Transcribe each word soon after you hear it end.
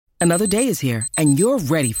Another day is here, and you're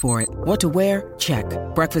ready for it. What to wear? Check.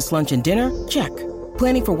 Breakfast, lunch, and dinner? Check.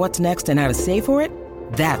 Planning for what's next and how to save for it?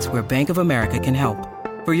 That's where Bank of America can help.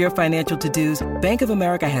 For your financial to-dos, Bank of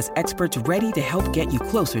America has experts ready to help get you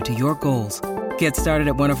closer to your goals. Get started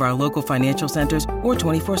at one of our local financial centers or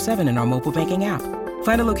 24/7 in our mobile banking app.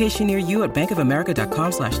 Find a location near you at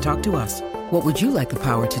bankofamerica.com/talktous. What would you like the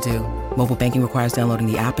power to do? Mobile banking requires downloading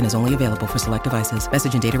the app and is only available for select devices.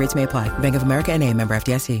 Message and data rates may apply. Bank of America N.A., member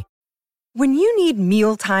FDIC. When you need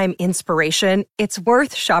mealtime inspiration, it's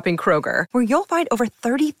worth shopping Kroger, where you'll find over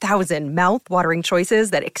 30,000 mouth-watering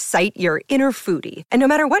choices that excite your inner foodie. And no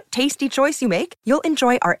matter what tasty choice you make, you'll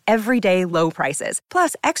enjoy our everyday low prices,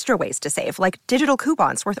 plus extra ways to save, like digital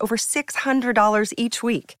coupons worth over $600 each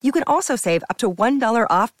week. You can also save up to $1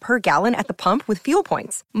 off per gallon at the pump with fuel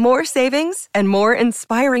points. More savings and more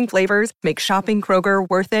inspiring flavors make shopping Kroger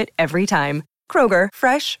worth it every time. Kroger,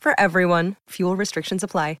 fresh for everyone. Fuel restrictions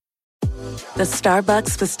apply. The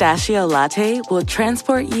Starbucks Pistachio Latte will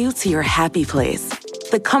transport you to your happy place.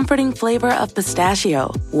 The comforting flavor of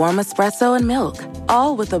pistachio, warm espresso, and milk,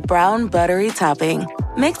 all with a brown buttery topping.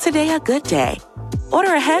 Make today a good day.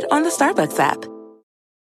 Order ahead on the Starbucks app.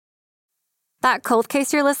 That cold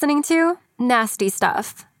case you're listening to? Nasty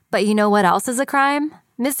stuff. But you know what else is a crime?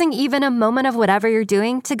 Missing even a moment of whatever you're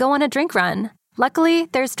doing to go on a drink run. Luckily,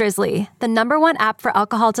 there's Drizzly, the #1 app for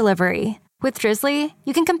alcohol delivery. With Drizzly,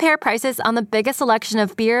 you can compare prices on the biggest selection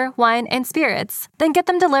of beer, wine, and spirits, then get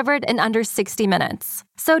them delivered in under 60 minutes.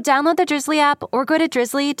 So download the Drizzly app or go to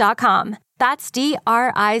drizzly.com. That's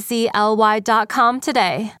DRIZLY.com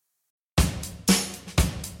today.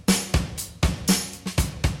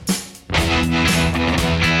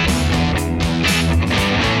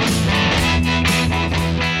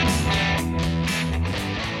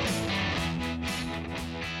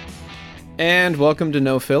 And welcome to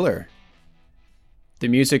No Filler, the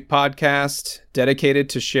music podcast dedicated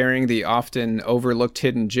to sharing the often overlooked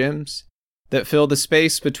hidden gems that fill the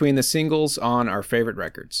space between the singles on our favorite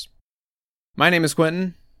records. My name is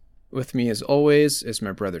Quentin. With me, as always, is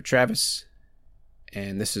my brother Travis.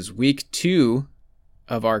 And this is week 2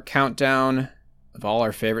 of our countdown of all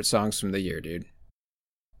our favorite songs from the year, dude.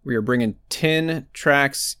 We are bringing 10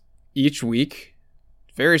 tracks each week,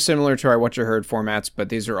 very similar to our What You Heard formats, but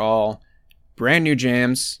these are all brand new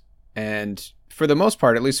jams, and for the most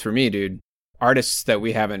part, at least for me, dude, artists that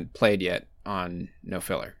we haven't played yet on No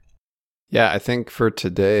Filler. Yeah, I think for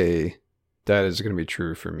today, that is going to be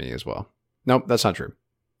true for me as well. Nope, that's not true.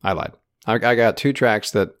 I lied. I got 2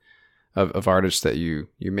 tracks that of artists that you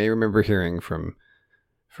may remember hearing from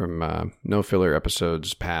No Filler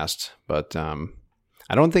episodes past, but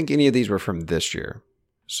I don't think any of these were from this year.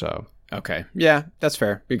 So okay, yeah, that's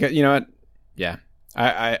fair. Because you know what? Yeah,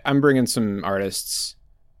 I'm bringing some artists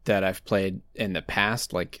that I've played in the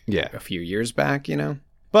past, like a few years back, you know?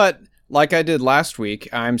 But like I did last week,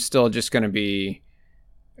 I'm still just going to be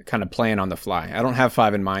kind of playing on the fly. I don't have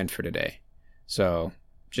 5 in mind for today. So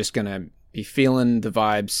just going to be feeling the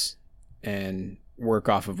vibes and work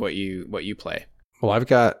off of what you play. Well, I've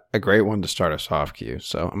got a great one to start us off, Q.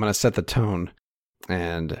 So I'm going to set the tone,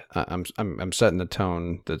 and I'm setting the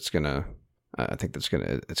tone that's going to, I think it's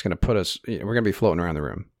going to put us, we're going to be floating around the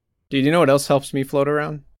room. Dude, you know what else helps me float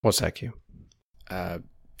around? What's that, Q?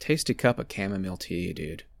 Tasty cup of chamomile tea,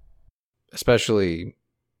 dude. Especially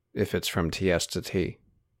if it's from TS to T.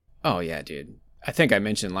 Oh, yeah, dude. I think I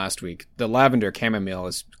mentioned last week, the lavender chamomile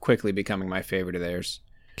is quickly becoming my favorite of theirs.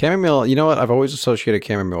 Chamomile, you know what? I've always associated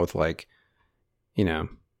chamomile with, like, you know,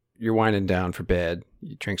 you're winding down for bed,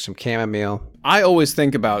 you drink some chamomile. I always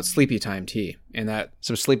think about sleepy time tea and that.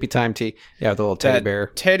 Some sleepy time tea. Yeah, with a little teddy bear.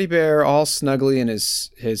 Teddy bear all snuggly in his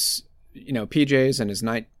you know, PJs and his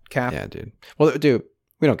nightcap. Yeah, dude. Well, dude,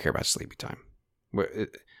 we don't care about sleepy time.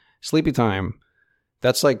 Sleepy time,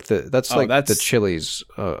 that's like the Chili's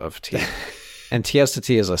of tea. And TS to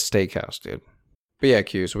T is a steakhouse, dude. But yeah,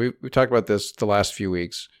 Q, so we talked about this the last few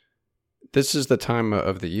weeks. This is the time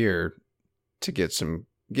of the year to get some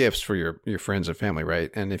gifts for your friends and family,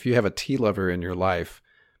 right? And if you have a tea lover in your life,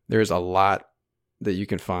 there's a lot that you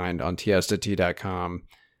can find on ts2t.com.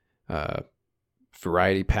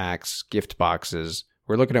 Variety packs, gift boxes.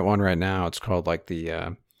 We're looking at one right now. It's called like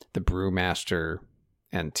the Brewmaster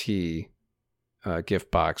and Tea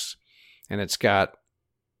gift box, and it's got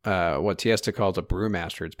what Tiesta calls a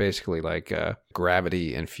Brewmaster. It's basically like a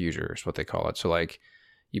gravity infuser is what they call it. So like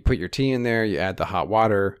you put your tea in there, you add the hot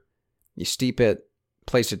water, you steep it,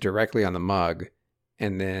 place it directly on the mug,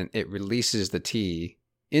 and then it releases the tea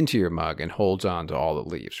into your mug and holds on to all the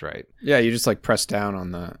leaves, right? Yeah, you just like press down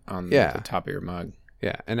on the top of your mug.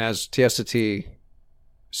 Yeah, and as Tiesta Tea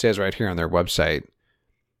says right here on their website,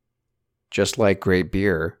 just like great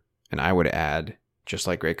beer, and I would add, just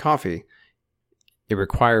like great coffee, it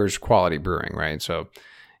requires quality brewing, right? So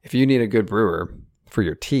if you need a good brewer for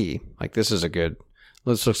your tea, like this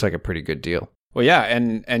looks like a pretty good deal. Well, yeah,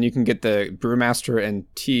 and you can get the Brewmaster and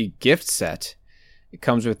Tea gift set. It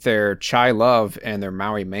comes with their Chai Love and their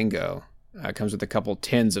Maui Mango. It comes with a couple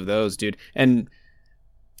tins of those, dude. And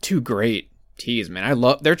 2 great teas, man. I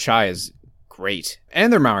love their chai is great.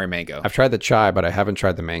 And their Maui Mango. I've tried the chai, but I haven't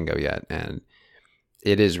tried the mango yet, and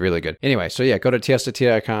it is really good. Anyway, so yeah, go to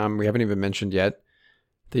tiestatea.com. We haven't even mentioned yet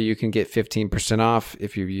that you can get 15% off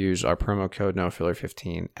if you use our promo code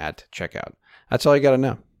NoFiller15 at checkout. That's all you got to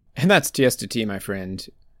know. And that's Tiesta Tea, my friend.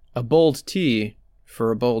 A bold tea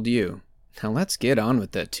for a bold you. Now let's get on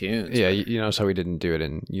with the tunes. Yeah, you notice how we didn't do it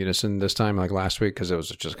in unison this time, like last week, because it was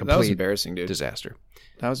just a complete that was embarrassing, dude. Disaster.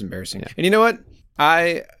 That was embarrassing. Yeah. And you know what?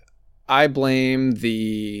 I blame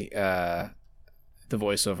the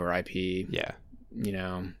voiceover IP. Yeah. You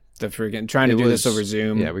know, the freaking trying to do this over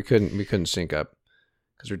Zoom. Yeah, we couldn't sync up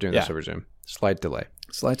because we're doing this over Zoom. Slight delay.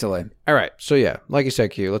 All right. So yeah, like you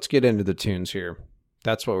said, Q, let's get into the tunes here.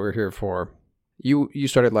 That's what we're here for. You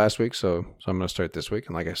started last week, so I'm going to start this week.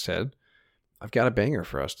 And like I said, I've got a banger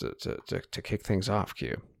for us to kick things off,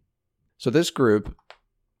 Q. So this group,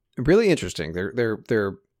 really interesting.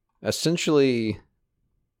 They're essentially,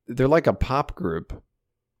 they're like a pop group.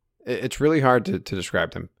 It's really hard to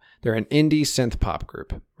describe them. They're an indie synth pop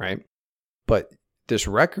group, right? But this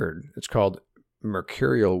record, it's called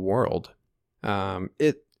Mercurial World.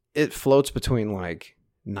 It floats between like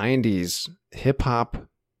 90s hip hop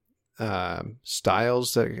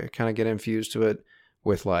styles that kind of get infused to it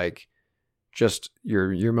with like just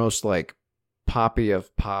your most like poppy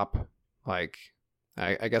of pop. Like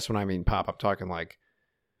I guess when I mean pop, I'm talking like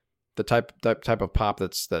the type of pop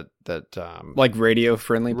that like radio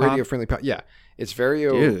friendly pop. Yeah, it's very.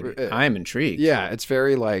 Dude, I am intrigued. Yeah, it's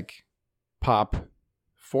very like pop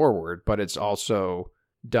forward, but it's also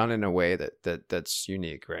done in a way that's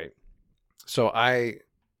unique, right? So I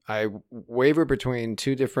waver between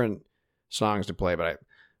 2 different songs to play, but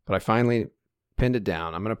I finally pinned it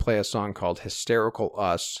down. I'm going to play a song called Hysterical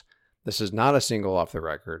Us. This is not a single off the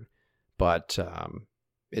record, but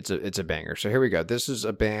it's a banger. So here we go. This is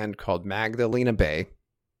a band called Magdalena Bay,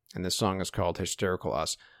 and this song is called Hysterical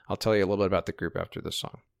Us. I'll tell you a little bit about the group after this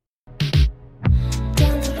song.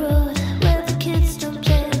 Down the road where the kids don't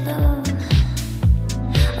play alone,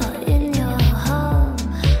 or in your home,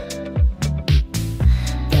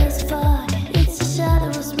 there's a fog, it's a shadow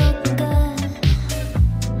of smoking gun,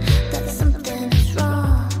 that something is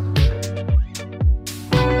wrong.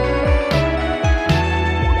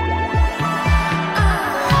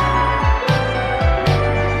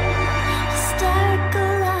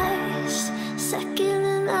 Hysterical eyes, sucking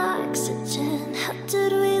in oxygen. How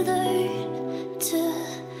did we learn to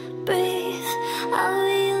breathe? Are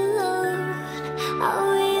we alone? Are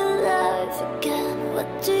we alive again? What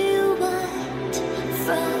do you want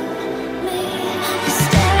from me?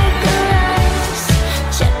 Hysterical eyes,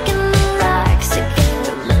 checking the locks again.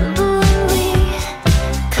 Remember when we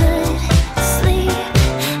could sleep?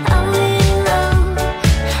 Are we alone?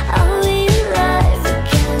 Are we alive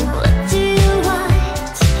again? What do you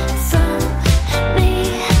want from me?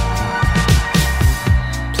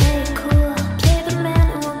 Play it cool, play the man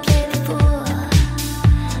who won't play the fool.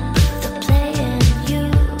 Put the play in you.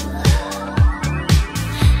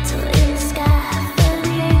 Till in the sky,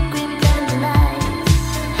 very angry, blinding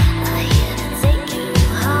lights are here to take you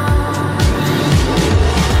home.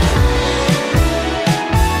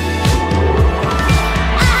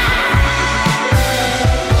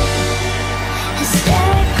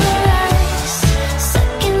 Hysterical eyes,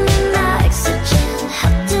 sucking in oxygen.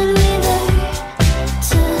 How did we learn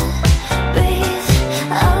to breathe?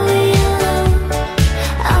 Are we alone?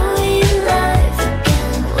 Are we alive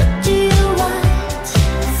again? What do you want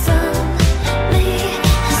from me?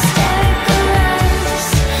 Hysterical eyes,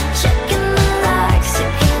 checking the locks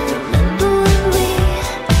again. Remember when we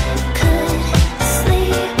could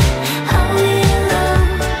sleep? Are we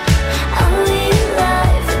alone? Are we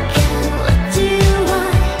alive again? What do you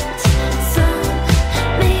want from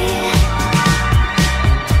me?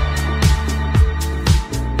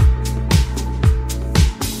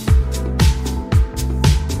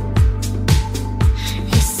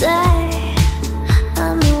 You say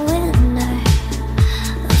I'm a winner,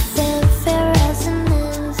 a fanfare rising in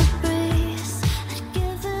the breeze. I'd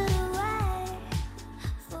give it away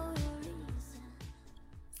for a reason.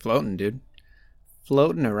 Floating, dude.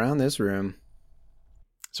 Floating around this room.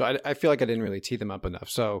 So I feel like I didn't really tee them up enough.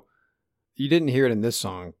 So you didn't hear it in this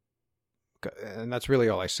song, and that's really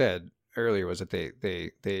all I said earlier was that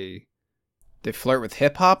they They flirt with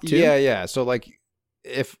hip hop too. Yeah. So like,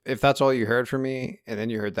 if that's all you heard from me, and then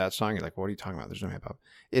you heard that song, you're like, what are you talking about? There's no hip hop.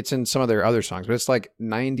 It's in some of their other songs, but it's like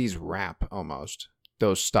 90s rap almost,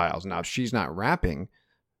 those styles. Now she's not rapping,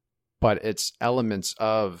 but it's elements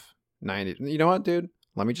of 90s. You know what, dude?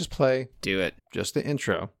 Let me just play. Do it. Just the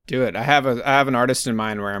intro. Do it. I have an artist in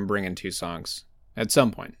mind where I'm bringing 2 songs at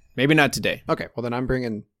some point. Maybe not today. Okay. Well, then I'm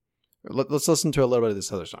bringing. Let's listen to a little bit of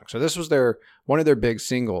this other song. So this was one of their big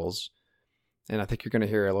singles. And I think you're going to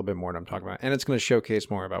hear a little bit more what I'm talking about. And it's going to showcase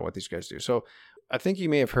more about what these guys do. So I think you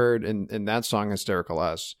may have heard in that song, Hysterical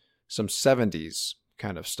Us, some 70s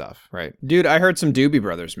kind of stuff, right? Dude, I heard some Doobie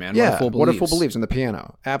Brothers, man. Yeah, What a Fool Believes in the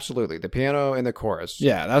piano. Absolutely. The piano and the chorus.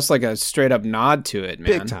 Yeah, that's like a straight up nod to it,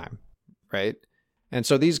 man. Big time, right? And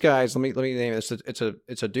so these guys, let me name this.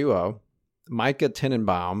 It's a duo, Micah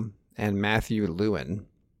Tenenbaum and Matthew Lewin.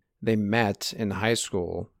 They met in high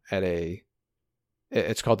school at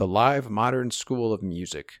it's called the Live Modern School of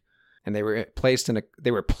Music, and they were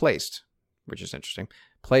placed, which is interesting,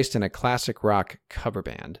 placed in a classic rock cover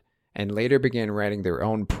band, and later began writing their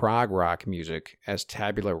own prog rock music as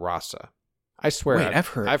Tabula Rasa. I swear, Wait, I've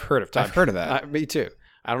heard of that. Me too.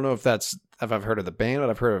 I don't know if I've heard of the band, but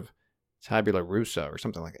I've heard of Tabula Rasa or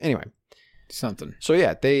something like that. Anyway, something. So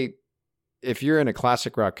yeah, if you're in a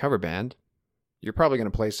classic rock cover band, you're probably going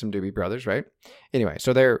to play some Doobie Brothers, right? Anyway,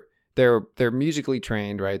 so they're musically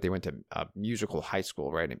trained, right? They went to musical high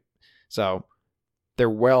school, right? So they're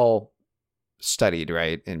well studied,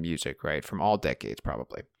 right, in music, right, from all decades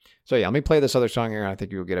probably. So yeah, let me play this other song here, and I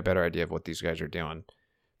think you'll get a better idea of what these guys are doing.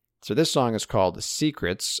 So this song is called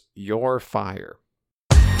Secrets, Your Fire.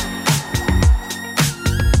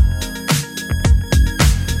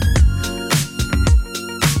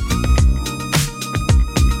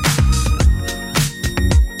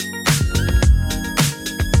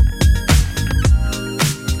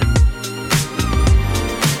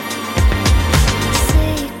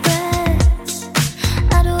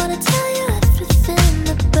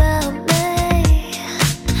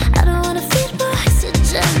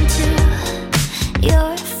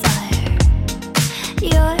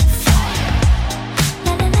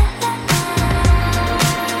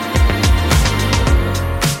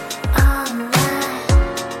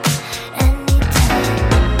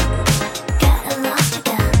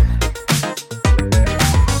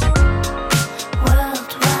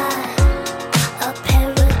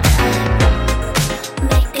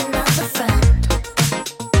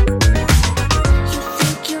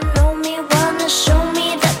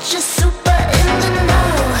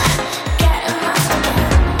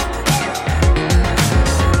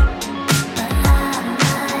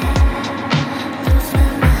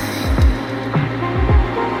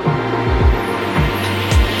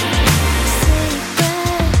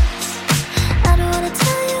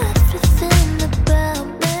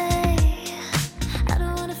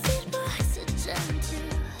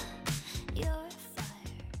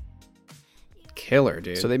 Killer,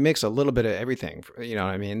 dude. So they mix a little bit of everything. You know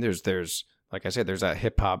what I mean? There's like I said, there's that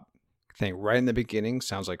hip hop thing right in the beginning.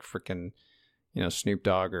 Sounds like freaking, Snoop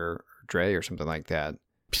Dogg or Dre or something like that.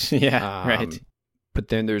 Yeah, right. But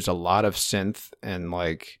then there's a lot of synth and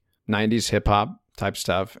like 90s hip hop type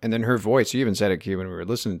stuff. And then her voice, you even said it, Q, when we were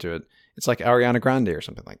listening to it. It's like Ariana Grande or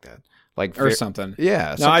something like that. Something.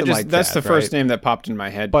 Yeah. No, that's the first name that popped in my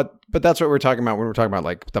head. But that's what we're talking about when we're talking about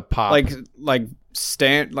like the pop. I don't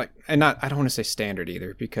want to say standard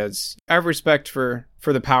either, because I have respect for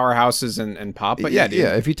the powerhouses and pop. But yeah, dude.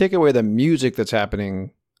 Yeah. If you take away the music that's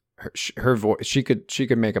happening, her voice, she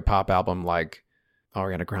could make a pop album like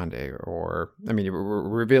Ariana Grande, or I mean, we're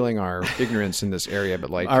revealing our ignorance in this area, but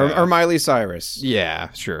like or Miley Cyrus.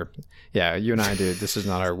 Yeah, sure. Yeah, you and I, dude. This is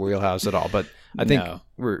not our wheelhouse at all. But I think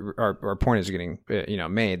our point is getting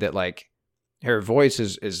made that like her voice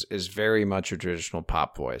is very much a traditional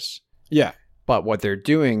pop voice. Yeah, but what they're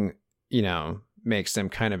doing, makes them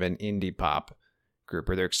kind of an indie pop group,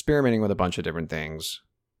 where they're experimenting with a bunch of different things.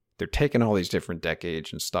 They're taking all these different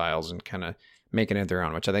decades and styles and kind of making it their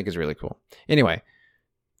own, which I think is really cool. Anyway,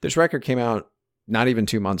 this record came out not even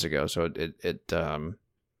 2 months ago, so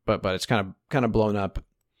but it's kind of blown up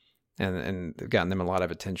and gotten them a lot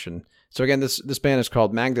of attention. So again, this band is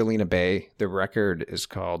called Magdalena Bay. The record is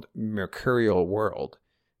called Mercurial World.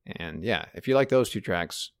 And yeah, if you like those 2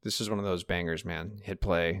 tracks, this is one of those bangers, man. Hit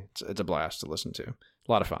play. It's a blast to listen to.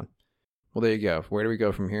 A lot of fun. Well, there you go. Where do we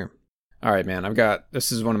go from here? All right, man.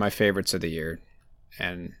 This is one of my favorites of the year.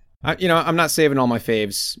 And I'm not saving all my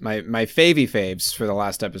faves, my favy faves for the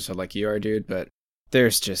last episode like you are, dude, but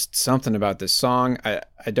there's just something about this song.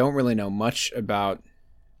 I don't really know much about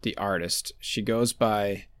the artist. She goes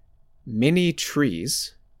by Minnie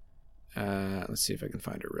Trees. Let's see if I can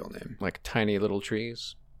find her real name. Like Tiny Little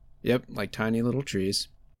Trees. Yep, like Tiny Little Trees.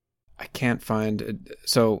 I can't find it.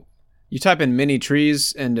 So you type in mini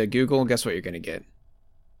trees into Google, guess what you're going to get?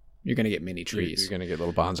 You're going to get mini trees. You're going to get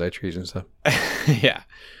little bonsai trees and stuff. Yeah.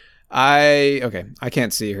 I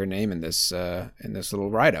can't see her name in this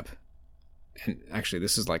little write-up. And actually,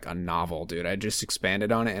 this is like a novel, dude. I just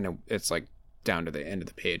expanded on it, and it's like down to the end of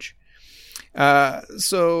the page.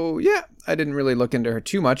 So yeah, I didn't really look into her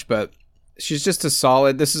too much, but she's just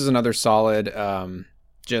this is another solid,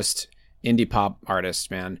 just indie pop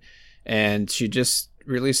artist, man. And she just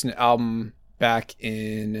released an album back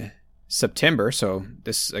in September. So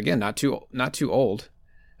this, again, not too old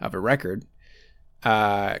of a record,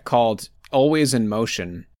 called Always in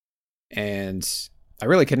Motion. And I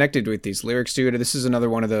really connected with these lyrics, dude. This is another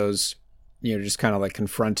one of those, just kind of like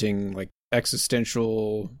confronting like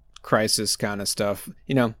existential crisis kind of stuff.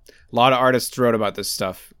 A lot of artists wrote about this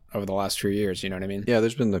stuff over the last few years. You know what I mean? Yeah,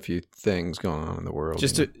 there's been a few things going on in the world.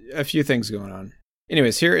 Just a few things going on.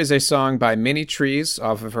 Anyways, here is a song by Mini Trees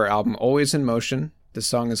off of her album Always in Motion. The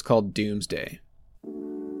song is called Doomsday.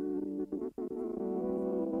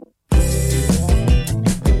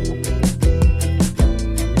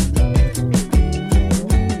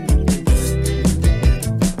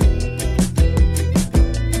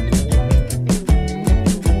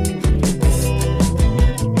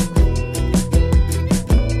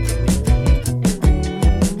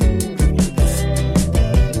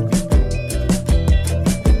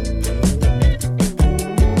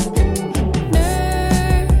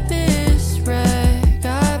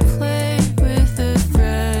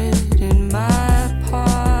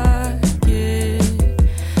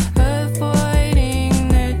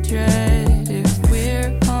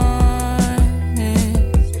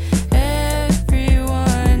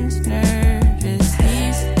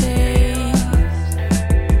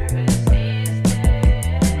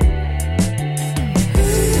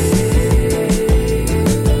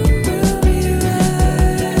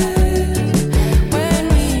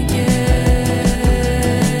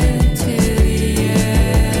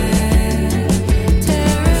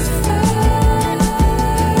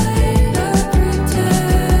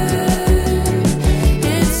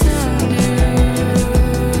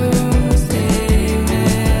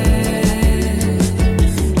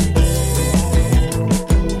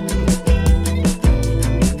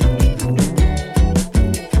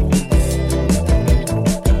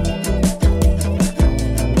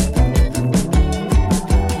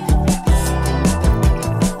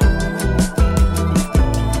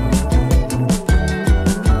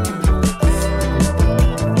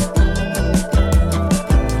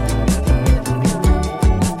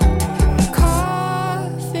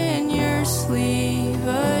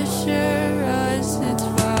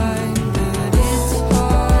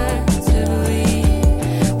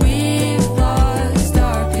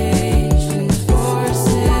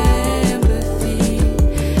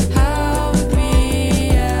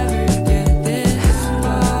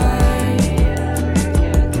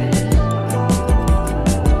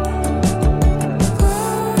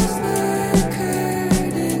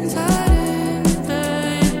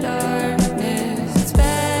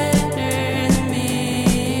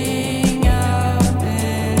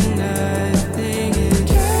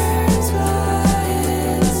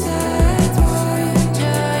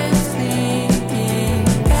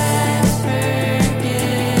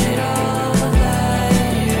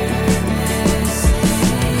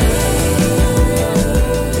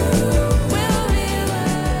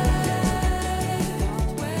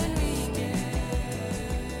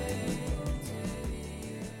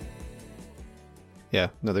 Yeah,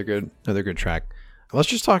 another good track. Let's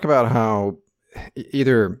just talk about how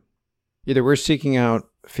either we're seeking out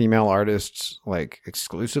female artists like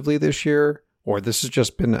exclusively this year, or this has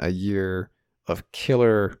just been a year of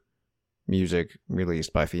killer music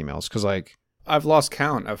released by females. Because like I've lost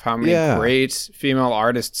count of how many great female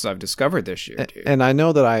artists I've discovered this year, dude. And I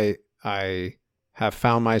know that I have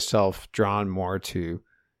found myself drawn more to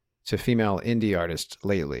female indie artists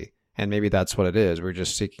lately, and maybe that's what it is. We're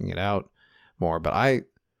just seeking it out more. But I've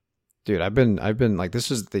been like,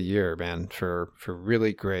 this is the year, man, for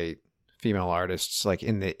really great female artists like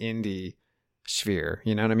in the indie sphere.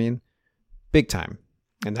 You know what I mean? Big time.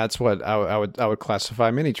 And that's what I would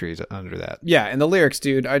classify Mini Trees under that. Yeah, and the lyrics,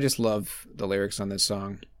 dude, I just love the lyrics on this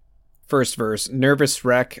song. First verse, nervous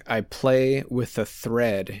wreck, I play with a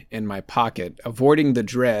thread in my pocket, avoiding the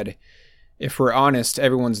dread. If we're honest,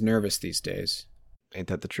 everyone's nervous these days. Ain't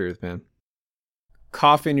that the truth, man?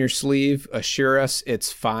 Cough in your sleeve, assure us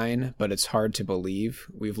it's fine, but it's hard to believe.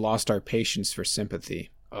 We've lost our patience for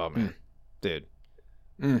sympathy. Oh, man. Dude.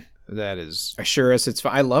 That is Assure us it's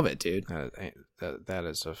fine. I love it, dude. that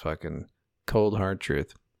is a fucking cold hard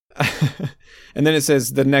truth. And then it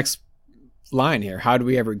says the next line here. How do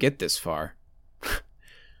we ever get this far?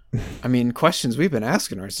 I mean, questions we've been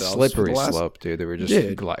asking ourselves. Slippery slope, dude. We're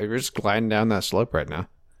just gliding down that slope right now.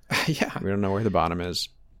 Yeah. We don't know where the bottom is.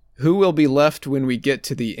 Who will be left when we get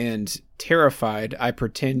to the end? Terrified, I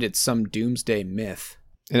pretend it's some doomsday myth.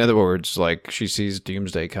 In other words, like she sees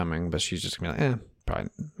doomsday coming, but she's just gonna be like, probably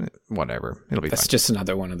whatever. It'll be That's fine. just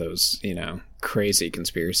another one of those, crazy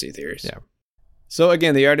conspiracy theories. Yeah. So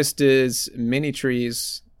again, the artist is Mini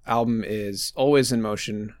Trees. Album is Always in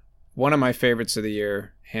Motion. One of my favorites of the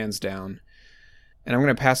year, hands down. And I'm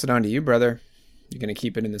going to pass it on to you, brother. You're going to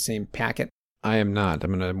keep it in the same packet. I am not.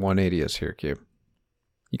 I'm going to 180 us here, Q.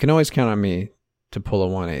 You can always count on me to pull a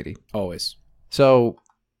 180. Always. So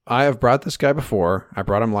I have brought this guy before. I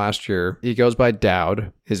brought him last year. He goes by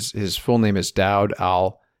Dowd. His full name is Dowd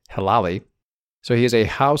Al-Hilali. So he is a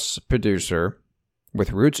house producer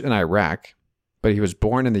with roots in Iraq, but he was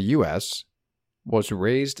born in the U.S., was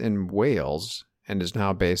raised in Wales, and is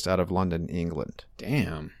now based out of London, England.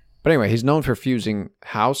 Damn. But anyway, he's known for fusing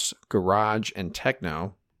house, garage, and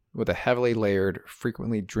techno with a heavily layered,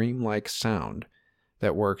 frequently dreamlike sound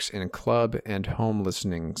that works in club and home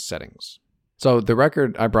listening settings. So the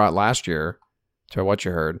record I brought last year, to What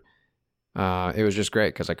You Heard, it was just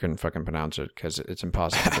great because I couldn't fucking pronounce it because it's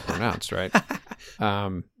impossible to pronounce, right?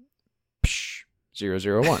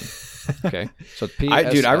 001. Okay. So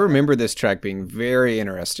it's I remember this track being very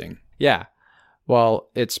interesting. Yeah. Well,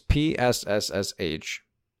 it's PSSSH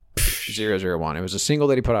 001. It was a single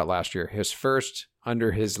that he put out last year. His first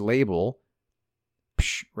under his label,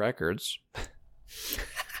 Records.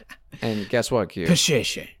 And guess what, Q?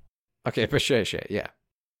 Pesheche. Okay, Pesheche, yeah.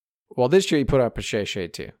 Well, this year he put out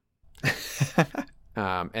Pesheche too.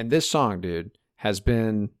 And this song, dude,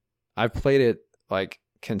 I've played it like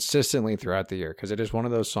consistently throughout the year because it is one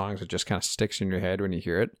of those songs that just kind of sticks in your head when you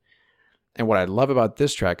hear it. And what I love about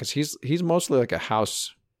this track is he's mostly like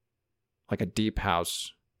a deep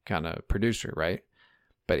house kind of producer, right?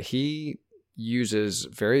 But he uses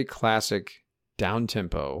very classic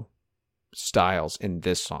down-tempo styles in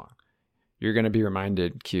this song. You're going to be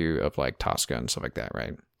reminded, Q, of like Tosca and stuff like that,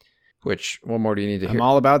 right? Which, what more do you need to hear? I'm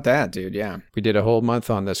all about that, dude, yeah. We did a whole month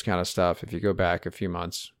on this kind of stuff. If you go back a few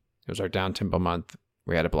months, it was our down-tempo month.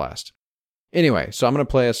 We had a blast. Anyway, so I'm going to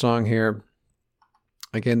play a song here.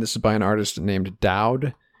 Again, this is by an artist named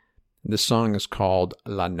Dowd. This song is called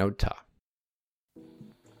La Nota.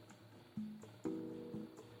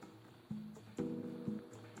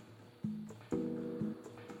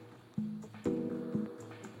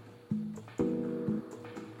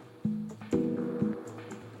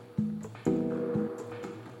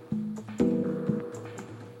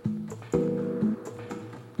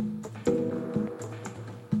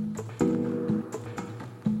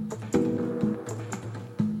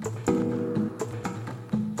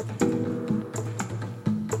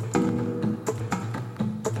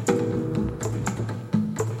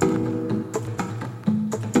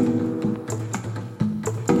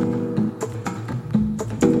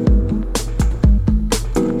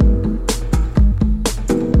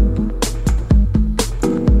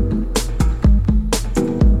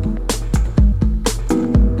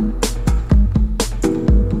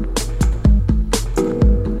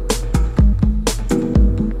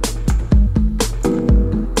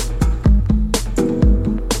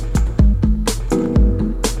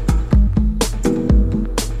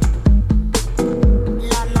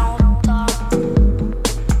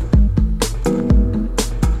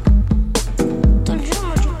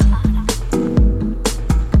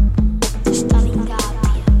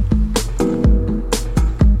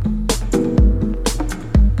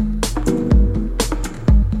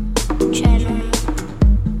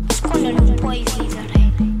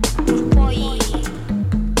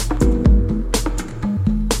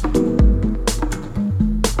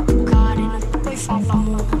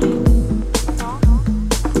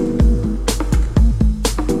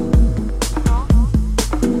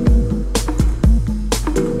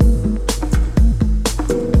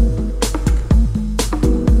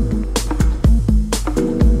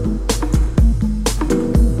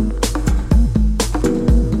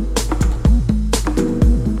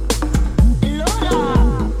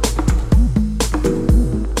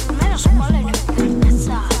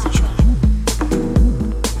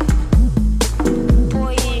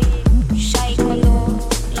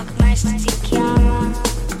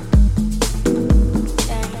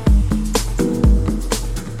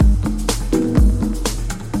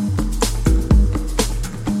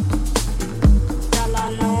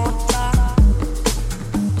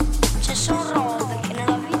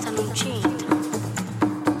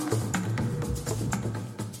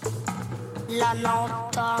 la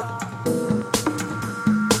nota.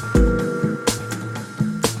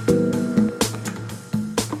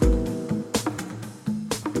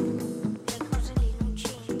 Le cose lì non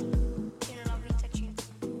c'entrano, che nella vita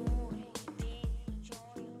c'entrano amore, bene,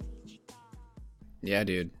 gioia, felicità. Yeah,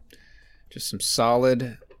 dude. Just some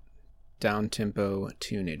solid down-tempo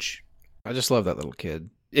tunage. I just love that little kid.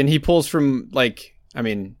 And he pulls from, like, I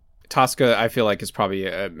mean, Tosca, I feel like, is probably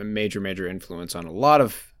a major influence on a lot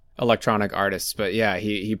of electronic artists. But yeah,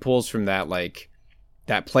 he pulls from that, like,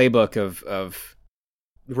 that playbook of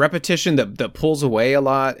repetition that pulls away a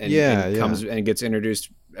lot and comes and gets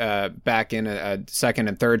introduced back in a second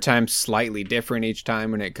and third time, slightly different each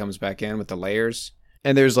time when it comes back in with the layers.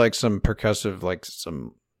 And there's like some percussive, like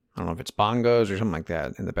some, I don't know if it's bongos or something like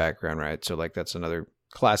that in the background, right? So like that's another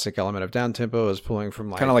classic element of downtempo, is pulling from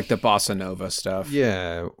like... kind of like the bossa nova stuff.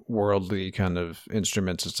 Yeah, worldly kind of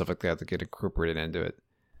instruments and stuff like that get incorporated into it.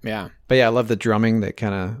 Yeah. But yeah, I love the drumming, that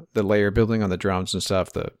kind of, the layer building on the drums and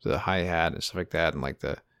stuff, the hi-hat and stuff like that, and like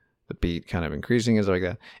the beat kind of increasing and stuff like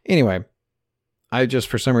that. Anyway, I just,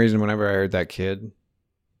 for some reason, whenever I heard that kid,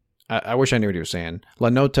 I wish I knew what he was saying. La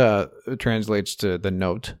nota translates to the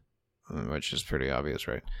note, which is pretty obvious,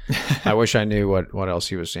 right? I wish I knew what else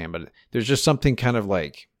he was saying, but there's just something kind of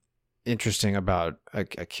like interesting about a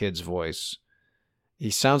kid's voice. He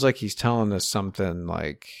sounds like he's telling us something,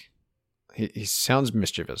 like he sounds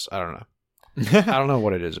mischievous. I don't know. I don't know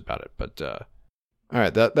what it is about it, but all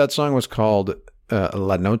right, that song was called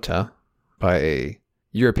La Nota by a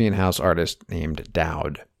European house artist named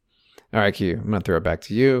Dowd. All right, Q, I'm gonna throw it back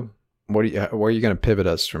to you. Where are you gonna pivot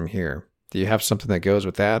us from here? Do you have something that goes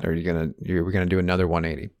with that, or are we gonna do another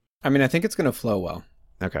 180? I mean, I think it's gonna flow well.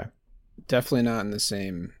 Okay. Definitely not in the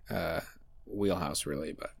same wheelhouse,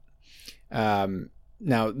 really. But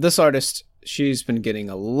now this artist, she's been getting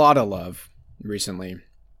a lot of love recently.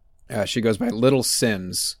 She goes by Little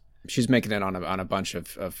Sims. She's making it on a bunch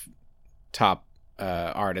of top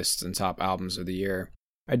artists and top albums of the year.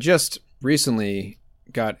 I just recently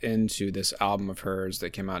got into this album of hers that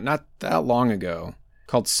came out not that long ago,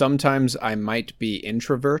 called Sometimes I Might Be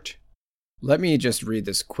Introvert. Let me just read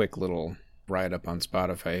this quick little write-up on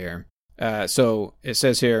Spotify here. So it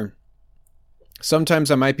says here,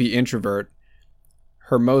 Sometimes I Might Be Introvert,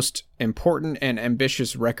 her most important and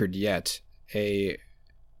ambitious record yet, a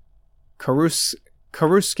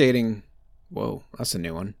coruscating, whoa, that's a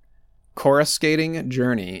new one, coruscating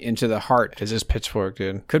journey into the heart. Is this Pitchfork,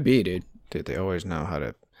 dude? Could be, dude. Dude, they always know how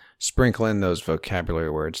to sprinkle in those vocabulary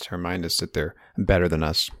words to remind us that they're better than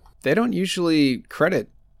us. They don't usually credit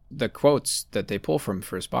the quotes that they pull from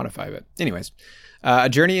for Spotify, but anyways, a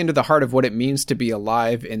journey into the heart of what it means to be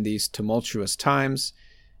alive in these tumultuous times,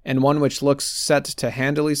 and one which looks set to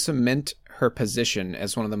handily cement her position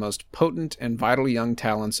as one of the most potent and vital young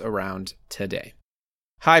talents around today.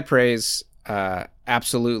 High praise,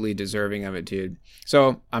 absolutely deserving of it, dude.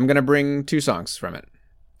 So I'm going to bring two songs from it,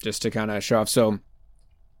 just to kind of show off. So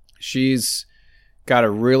she's got a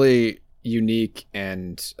really unique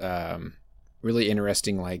and really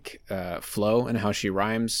interesting like flow in how she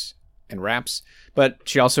rhymes and raps, but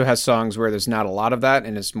she also has songs where there's not a lot of that,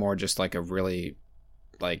 and it's more just like a really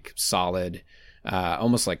like solid,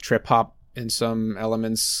 almost like trip hop in some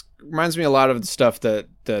elements. Reminds me a lot of the stuff that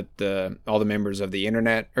all the members of the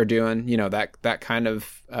internet are doing, you know, that kind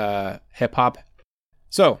of hip hop.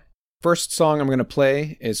 So first song I'm going to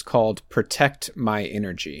play is called Protect My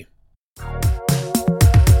Energy.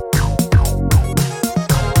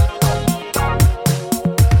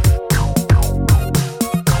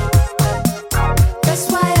 That's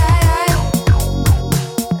why I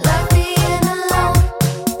love being alone,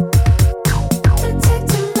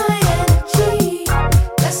 protecting my energy.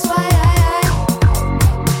 That's why I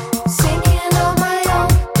singing on my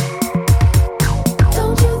own.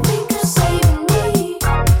 Don't you think you're saving me?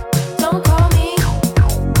 Don't call me.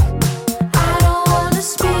 I don't wanna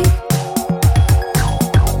speak.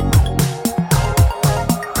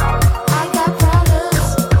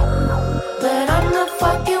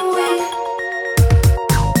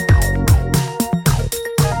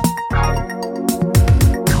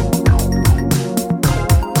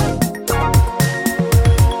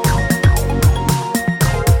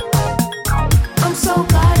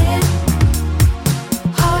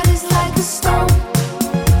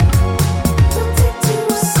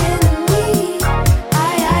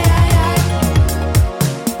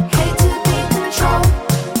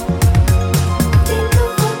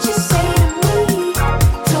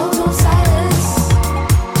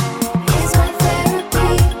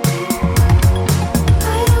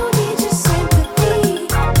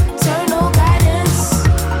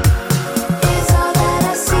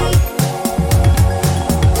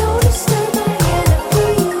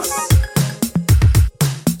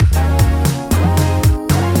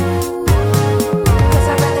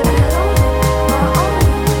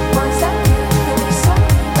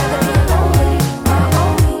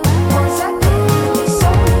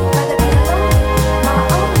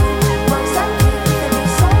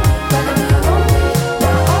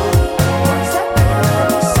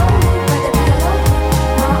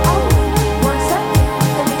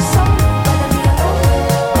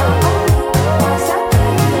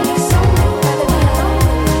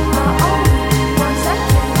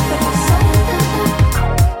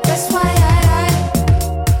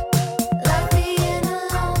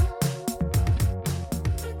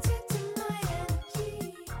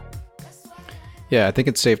 Yeah, I think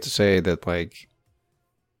it's safe to say that like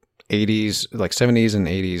 80s, like 70s and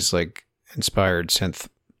 80s, like inspired synth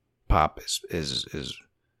pop is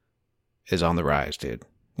on the rise, dude.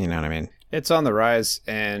 You know what I mean? It's on the rise,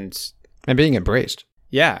 and being embraced.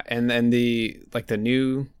 yeah, and the like the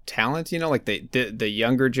new talent, you know, like the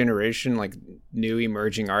younger generation, like new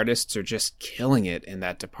emerging artists are just killing it in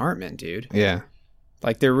that department, dude. Yeah.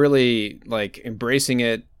 Like they're really like embracing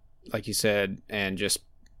it, like you said, and just,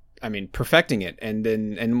 I mean, perfecting it,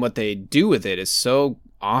 and what they do with it is so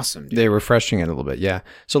awesome, dude. They're refreshing it a little bit. Yeah.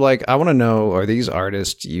 So like, I want to know, are these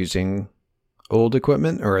artists using old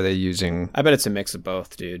equipment or are they using? I bet it's a mix of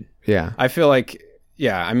both, dude. Yeah. I feel like,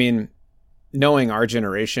 yeah, I mean, knowing our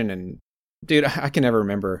generation, and dude, I can never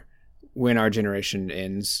remember when our generation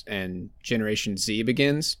ends and Generation Z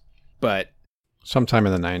begins, but Sometime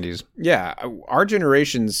in the 90s. yeah, our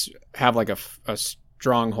generations have like a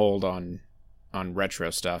stronghold on retro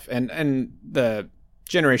stuff, and the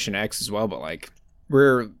Generation X as well, but like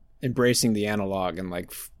we're embracing the analog and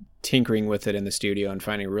like tinkering with it in the studio and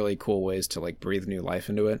finding really cool ways to like breathe new life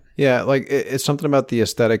into it. Yeah. Like it's something about the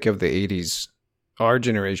aesthetic of the 80s. Our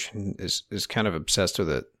generation is kind of obsessed with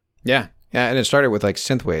it. Yeah. Yeah. And it started with like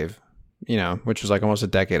synthwave, you know, which was like almost a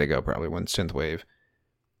decade ago, probably, when synthwave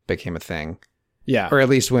became a thing. Yeah. Or at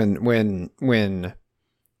least when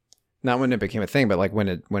not when it became a thing, but like when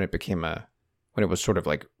it was sort of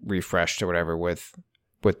like refreshed or whatever with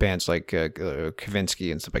bands like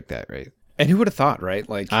Kavinsky and stuff like that, right? And who would have thought, right?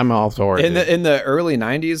 Like I'm all for it. in the early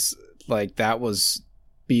 90s, like that was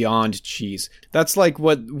beyond cheese. That's like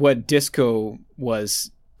what disco was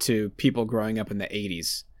to people growing up in the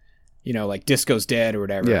 80s. You know, like disco's dead or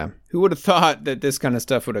whatever. Yeah. Who would have thought that this kind of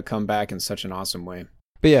stuff would have come back in such an awesome way?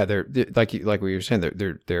 But yeah, they're like what you were saying,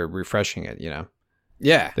 they're refreshing it, you know.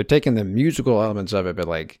 Yeah. They're taking the musical elements of it, but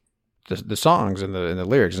like the songs and the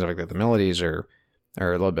lyrics and stuff like that, the melodies are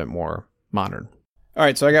a little bit more modern. All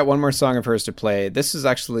right, so I got one more song of hers to play. This is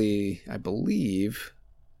actually, I believe,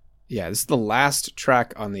 yeah, this is the last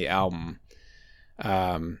track on the album.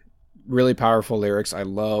 Really powerful lyrics. I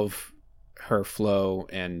love her flow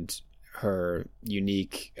and her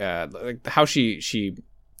unique, like how she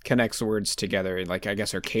connects words together, and like I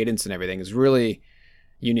guess her cadence and everything is really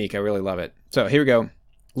unique. I really love it. So here we go.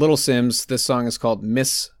 Little Sims. This song is called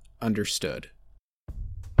Misunderstood.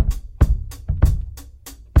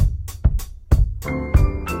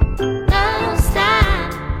 Don't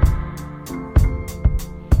stop.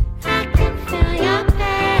 I can feel your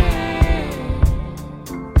pain.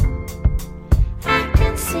 I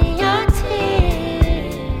can see your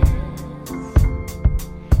tears.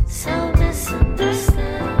 So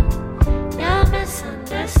misunderstood. You're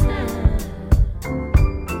misunderstood.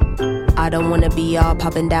 I don't wanna be all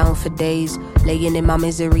popping down for days, laying in my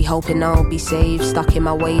misery, hoping I'll be saved. Stuck in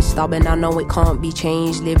my ways, stubborn, I know it can't be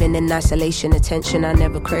changed. Living in isolation, attention I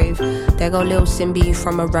never crave. There go Lil Simbi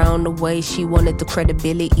from around the way. She wanted the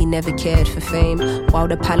credibility, never cared for fame. While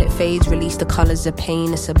the palette fades, release the colours of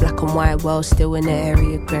pain. It's a black and white world, still in the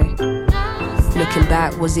area grey. Looking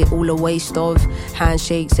back, was it all a waste of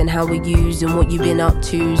handshakes and how we used and what you been up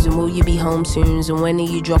to's and will you be home soon? And when are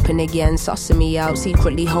you dropping again? Sussing me out,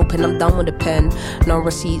 secretly hoping I'm done with the pen. No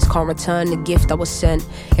receipts, can't return the gift I was sent.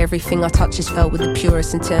 Everything I touch is felt with the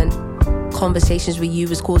purest intent. Conversations with you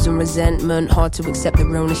is causing resentment. Hard to accept the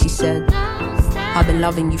realness, she said. I've been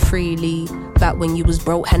loving you freely. Back when you was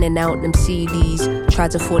broke, handing out them CDs.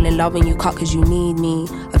 Tried to fall in love and you cut cause you need me.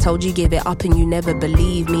 I told you give it up and you never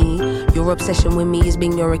believe me. Your obsession with me has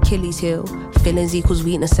been your Achilles heel. Feelings equals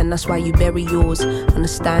weakness and that's why you bury yours.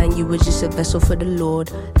 Understand you were just a vessel for the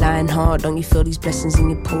Lord. Lying hard, don't you feel these blessings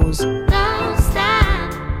in your pores? Don't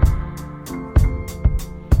stop.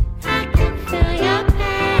 I can feel your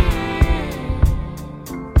pain.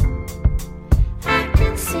 I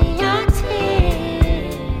can see your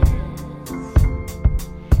tears.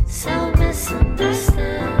 So misunderstood.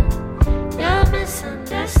 You're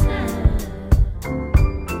misunderstood.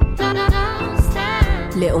 Don't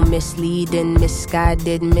stop. Little misleading,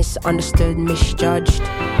 misguided, misunderstood, misjudged.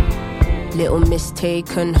 Little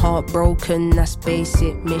mistaken, heartbroken, that's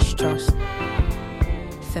basic mistrust.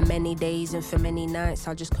 For many days and for many nights,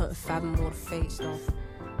 I just couldn't fathom all the fake stuff.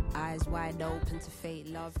 Eyes wide open to fake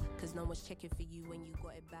love, cause no one's checking for you when you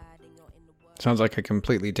got it bad and you're in the world. Sounds like a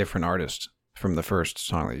completely different artist from the first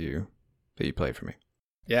song that you played for me.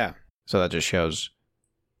 Yeah. So that just shows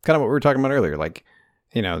kind of what we were talking about earlier, like,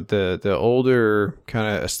 you know, the older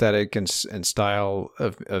kind of aesthetic and style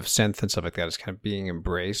of synth and stuff like that is kind of being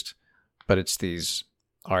embraced, but it's these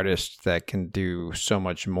artists that can do so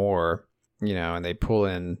much more, you know, and they pull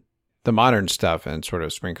in the modern stuff and sort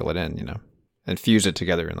of sprinkle it in, you know. and fuse it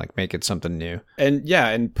together and like make it something new. And yeah,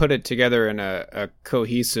 and put it together in a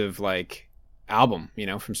cohesive like album, you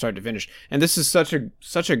know, from start to finish. And this is such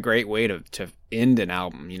a great way to end an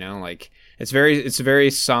album, you know, like it's very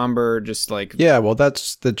somber, just like Yeah, well,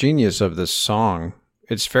 that's the genius of this song.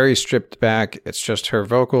 It's very stripped back. It's just her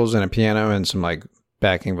vocals and a piano and some like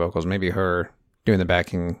backing vocals, maybe her doing the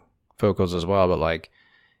backing vocals as well, but like,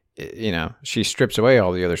 you know, she strips away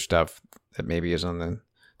all the other stuff that maybe is on the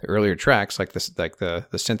earlier tracks, like this, like the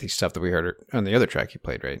synthy stuff that we heard on the other track you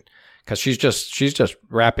played, right? Because she's just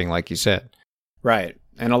rapping, like you said, right.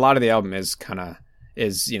 And a lot of the album is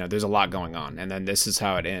you know, there's a lot going on, and then this is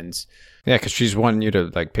how it ends. Yeah, because she's wanting you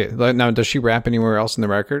to like pay. Now, does she rap anywhere else in the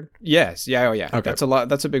record? Yes, yeah, oh yeah. Okay. That's a lot.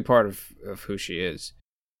 That's a big part of who she is.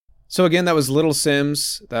 So again, that was Little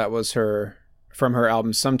Sims. That was from her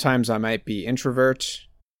album Sometimes I Might Be Introvert.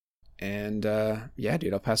 And yeah,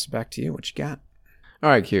 dude, I'll pass it back to you. What you got? All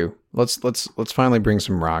right, Q. Let's finally bring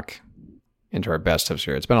some rock into our best ofs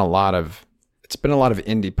here. It's been a lot of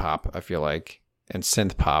indie pop, I feel like, and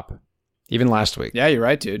synth pop, even last week. Yeah, you're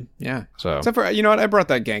right, dude. Yeah. So except for, you know what? I brought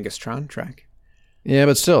that Genghis Tron track. Yeah,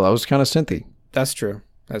 but still, that was kind of synthy. That's true.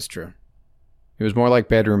 That's true. It was more like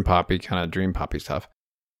bedroom poppy, kind of dream poppy stuff.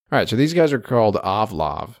 All right, so these guys are called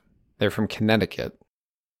Ovlov. They're from Connecticut,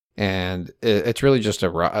 and it's really just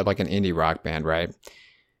like an indie rock band, right?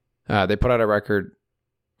 They put out a record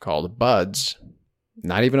called Buds,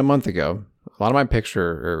 not even a month ago. A lot of my picks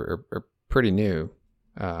are pretty new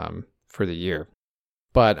for the year.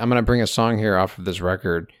 But I'm going to bring a song here off of this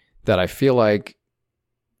record that I feel like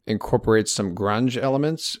incorporates some grunge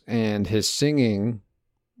elements, and his singing,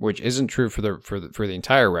 which isn't true for the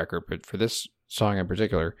entire record, but for this song in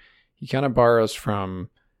particular, he kind of borrows from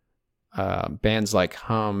bands like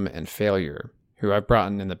Hum and Failure, who I've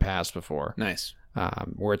brought in the past before. Nice.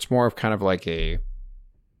 Where it's more of kind of like I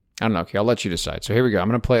don't know. Okay, I'll let you decide. So here we go. I'm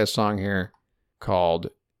going to play a song here called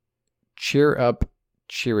Cheer Up,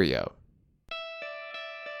 Cheerio.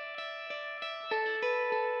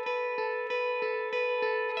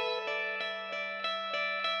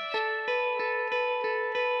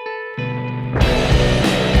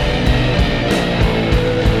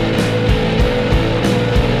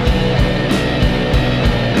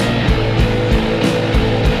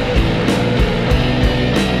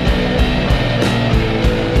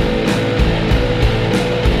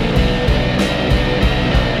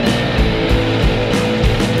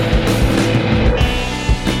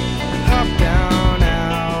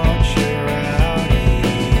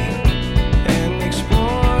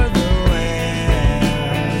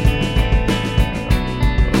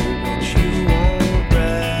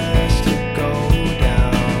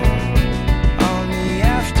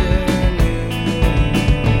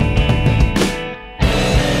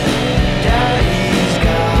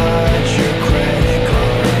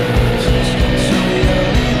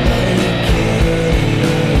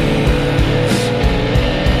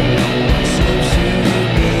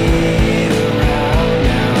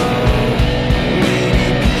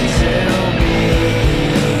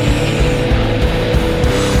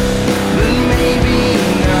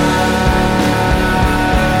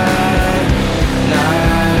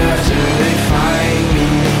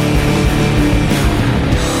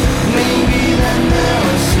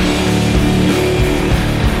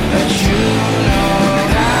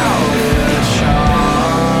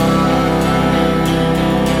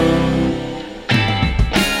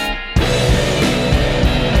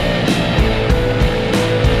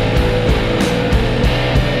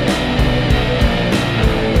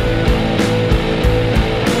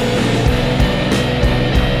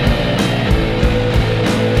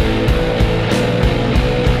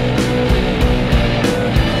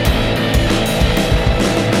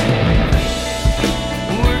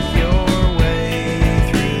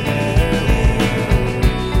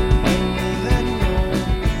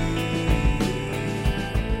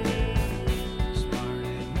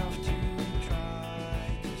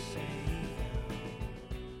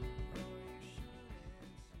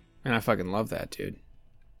 And I fucking love that, dude.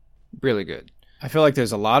 Really good. I feel like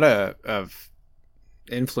there's a lot of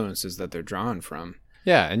influences that they're drawn from.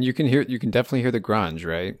 Yeah, and you can definitely hear the grunge,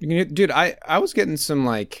 right? You can hear, dude, I was getting some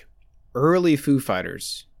like early Foo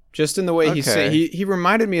Fighters just in the way he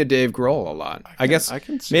reminded me of Dave Grohl a lot. I guess I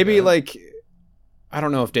can see maybe that. like I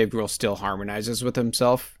don't know if Dave Grohl still harmonizes with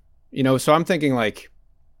himself, you know. So I'm thinking like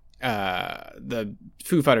the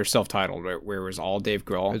Foo Fighters self-titled where it was all Dave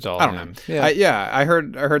Grohl. It's all I don't him. know. Yeah. I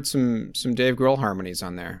heard some Dave Grohl harmonies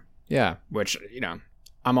on there, Yeah. which, you know,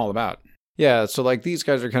 I'm all about. Yeah, so like these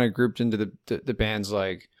guys are kind of grouped into the bands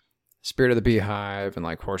like Spirit of the Beehive and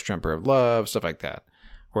like Horse Jumper of Love, stuff like that.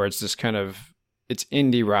 where it's this kind of, it's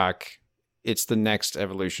indie rock. It's the next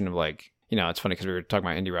evolution of like, you know, it's funny because we were talking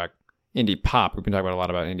about indie rock, indie pop. We've been talking about a lot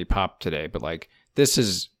about indie pop today, but like this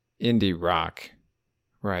is indie rock,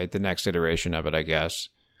 right? The next iteration of it, I guess.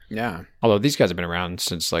 Yeah. Although these guys have been around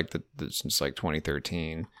since like since like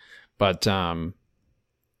 2013, but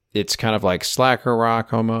it's kind of like slacker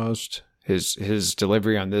rock almost. His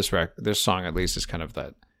delivery on this song at least is kind of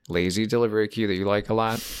that lazy delivery cue that you like a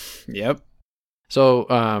lot. Yep.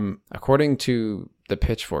 So according to the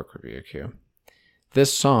Pitchfork review cue,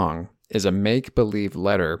 this song is a make-believe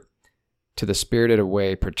letter to the Spirited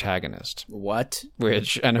Away protagonist. What?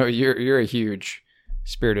 Which I know you're a huge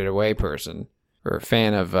Spirited Away person or a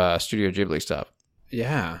fan of Studio Ghibli stuff.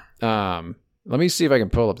 Yeah. Let me see if I can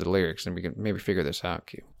pull up the lyrics and we can maybe figure this out,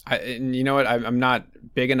 Q. And you know what? I'm not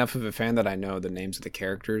big enough of a fan that I know the names of the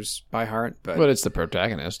characters by heart, but it's the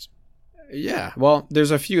protagonist. Yeah. Well,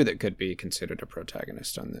 there's a few that could be considered a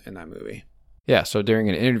protagonist in that movie. Yeah. So during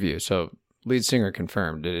an interview, lead singer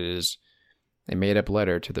confirmed it is a made-up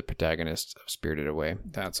letter to the protagonist of Spirited Away.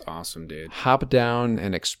 That's awesome, dude. Hop down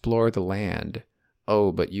and explore the land.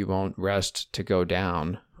 Oh, but you won't rest to go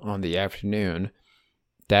down on the afternoon.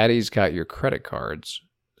 Daddy's got your credit cards.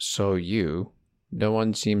 So no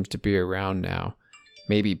one seems to be around now.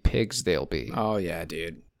 Maybe pigs they'll be. Oh, yeah,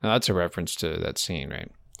 dude. Now, that's a reference to that scene, right?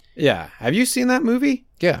 Yeah. Have you seen that movie?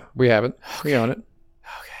 Yeah, we have it. Okay. We own it.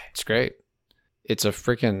 Okay. It's great. It's a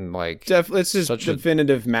freaking, like... It's just such a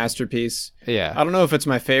definitive masterpiece. Yeah. I don't know if it's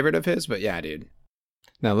my favorite of his, but yeah, dude.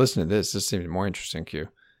 Now, listen to this. This seems more interesting, Q.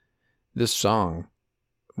 This song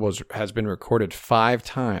has been recorded 5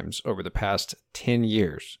 times over the past 10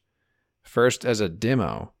 years. First as a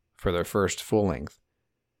demo for their first full length.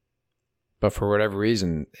 But for whatever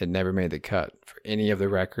reason, it never made the cut for any of the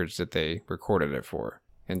records that they recorded it for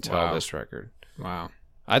until this record. Wow.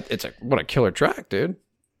 What a killer track, dude.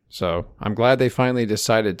 So I'm glad they finally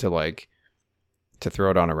decided to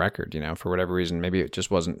throw it on a record, you know, for whatever reason. Maybe it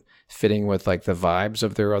just wasn't fitting with like the vibes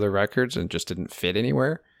of their other records and just didn't fit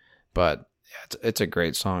anywhere. But yeah, it's a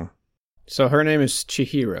great song. So her name is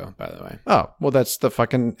Chihiro, by the way. Oh, well, that's the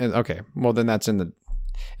fucking... Okay, well, then that's in the...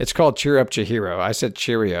 It's called Cheer Up Chihiro. I said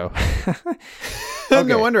Cheerio. Okay.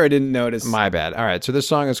 No wonder I didn't notice. My bad. All right, so this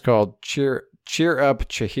song is called Cheer Up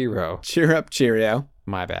Chihiro. Cheer Up Cheerio.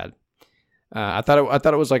 My bad. I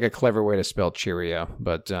thought it was like a clever way to spell Cheerio,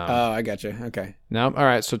 but... oh, I gotcha. Okay. No, all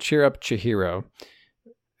right, so Cheer Up Chihiro.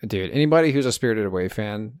 Dude, anybody who's a Spirited Away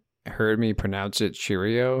fan heard me pronounce it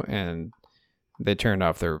Cheerio, and they turned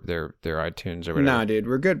off their iTunes or whatever. Nah, dude,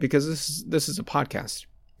 we're good because this is a podcast,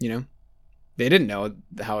 you know? They didn't know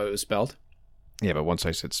how it was spelled. Yeah, but once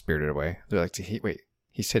I said Spirited Away, they're like, wait,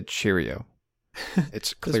 he said Cheerio.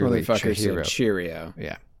 It's clearly this motherfucker Chihiro. said Cheerio.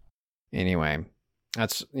 Yeah. Anyway,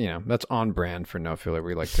 that's on brand for No Filler.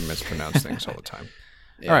 We like to mispronounce things all the time.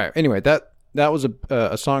 Yeah. All right. Anyway, that was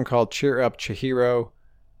a song called Cheer Up Chihiro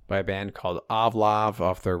by a band called Avlov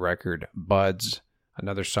off their record Buds.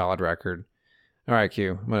 Another solid record. All right,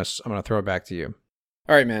 Q. I'm gonna throw it back to you.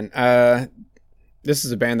 All right, man. This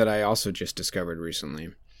is a band that I also just discovered recently.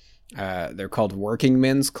 They're called Working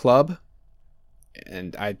Men's Club,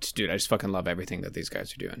 and I just fucking love everything that these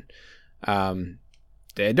guys are doing.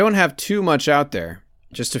 They don't have too much out there,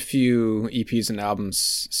 just a few EPs and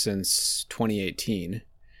albums since 2018.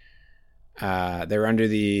 They're under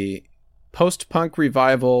the post-punk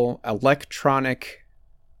revival electronic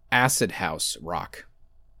acid house rock.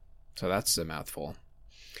 So that's a mouthful.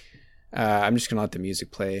 I'm just going to let the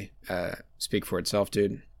music play, speak for itself,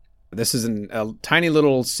 dude. This is a tiny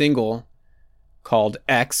little single called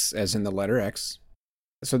X, as in the letter X.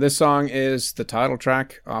 So this song is the title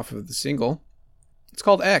track off of the single. It's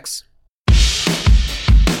called X.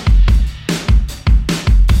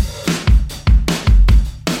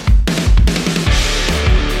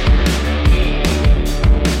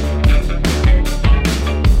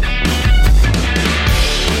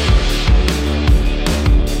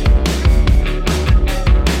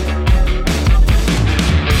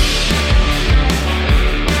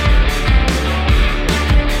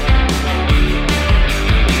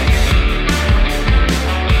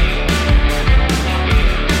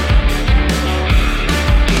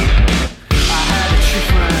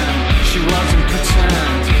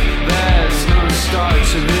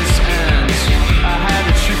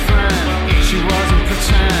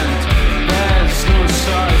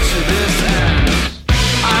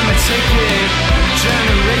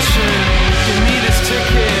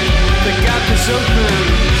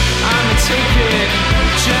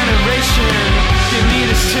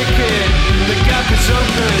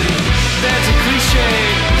 There's a cliche,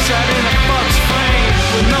 sat in a box frame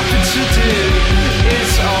with nothing to do.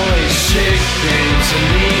 It's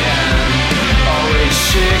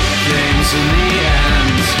games in the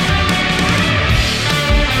end.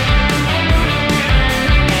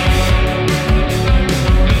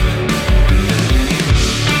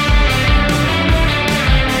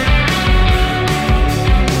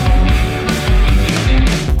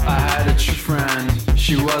 I had a true friend,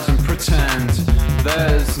 she wasn't pretend.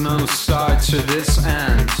 There's no start to this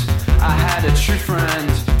end. I had a true friend,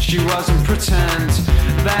 she wasn't pretend.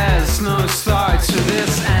 There's no start to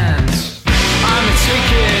this end. I'm a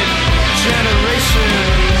ticket, generation.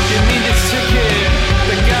 Give me this ticket,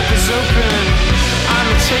 the gap is open. I'm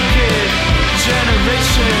a ticket,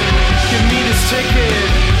 generation. Give me this ticket,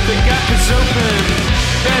 the gap is open.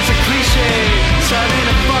 There's a cliche, tied in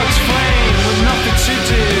a box frame with nothing to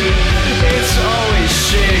do. It's always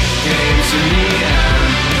shit games in the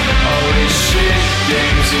end. Always shit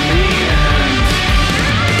games in the end.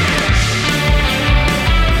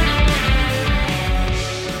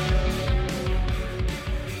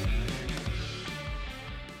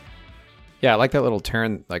 Yeah, I like that little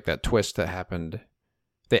turn, like that twist that happened.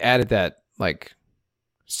 They added that like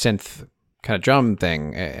synth kind of drum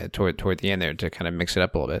thing toward the end there to kind of mix it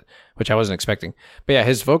up a little bit, which I wasn't expecting. But yeah,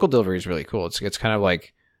 his vocal delivery is really cool. It's kind of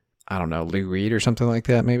like, I don't know, Lou Reed or something like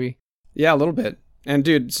that, maybe. Yeah, a little bit. And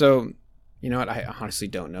dude, so you know what? I honestly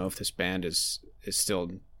don't know if this band is still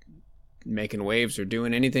making waves or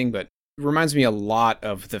doing anything, but it reminds me a lot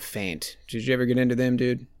of The Faint. Did you ever get into them,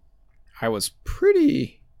 dude? I was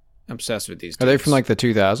pretty obsessed with these dudes. Are they from like the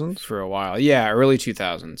 2000s? For a while. Yeah, early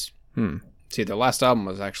 2000s. See, their last album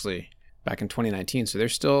was actually back in 2019, so they're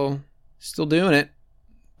still doing it.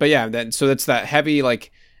 But yeah, so that's that heavy,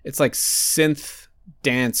 like, it's like synth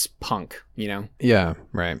dance punk, you know? Yeah,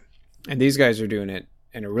 right. And these guys are doing it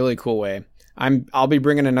in a really cool way. I'll be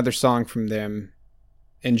bringing another song from them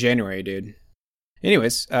in January, dude.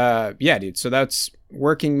 Anyways, yeah, dude. So that's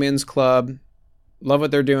Working Men's Club. Love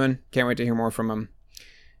what they're doing. Can't wait to hear more from them.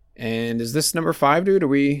 And is this number 5, dude? Are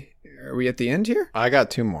we at the end here? I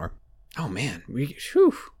got 2 more. Oh man,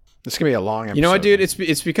 whew. This is gonna be a long episode. You know what, dude?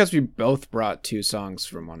 It's because we both brought 2 songs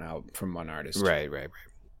from one artist. Right.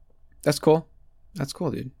 That's cool. That's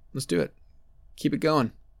cool, dude. Let's do it. Keep it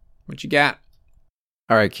going. What you got?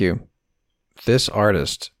 All right, Q. This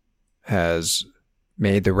artist has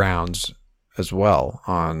made the rounds as well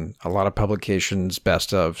on a lot of publications'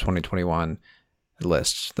 best of 2021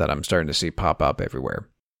 lists that I'm starting to see pop up everywhere.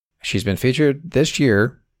 She's been featured this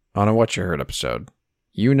year on a What You Heard episode.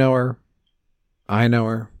 You know her. I know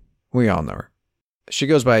her. We all know her. She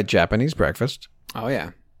goes by Japanese Breakfast. Oh,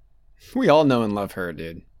 yeah. We all know and love her,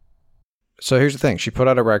 dude. So here's the thing. She put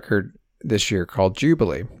out a record this year called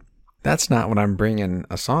Jubilee. That's not what I'm bringing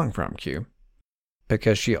a song from, Q.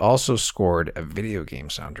 Because she also scored a video game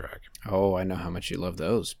soundtrack. Oh, I know how much you love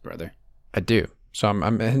those, brother. I do. So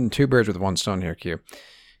I'm hitting 2 birds with 1 stone here, Q.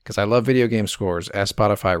 Because I love video game scores, as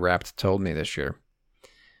Spotify Wrapped told me this year.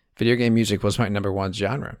 Video game music was my number 1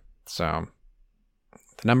 genre. So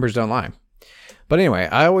the numbers don't lie. But anyway,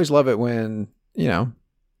 I always love it when, you know,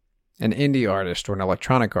 an indie artist or an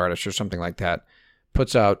electronic artist or something like that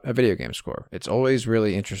puts out a video game score. It's always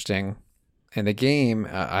really interesting. And the game,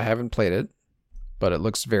 I haven't played it, but it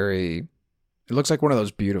looks like one of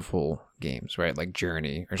those beautiful games, right? Like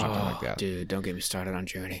Journey or something like that. Dude, don't get me started on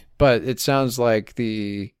Journey. But it sounds like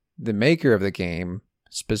the maker of the game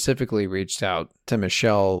specifically reached out to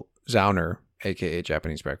Michelle Zauner, aka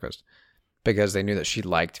Japanese Breakfast, because they knew that she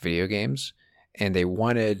liked video games and they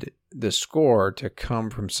wanted the score to come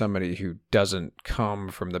from somebody who doesn't come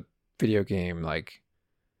from the video game like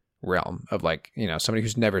realm of, like, you know, somebody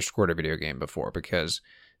who's never scored a video game before, because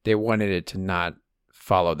they wanted it to not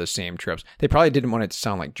follow the same tropes. They probably didn't want it to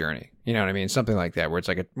sound like Journey. You know what I mean? Something like that, where it's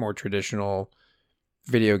like a more traditional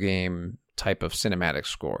video game type of cinematic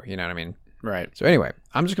score. You know what I mean? Right. So anyway,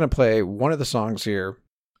 I'm just going to play one of the songs here.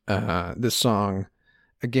 This song,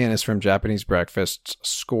 again, is from Japanese Breakfast's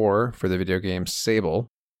score for the video game Sable.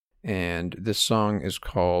 And this song is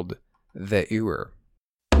called The Ewer.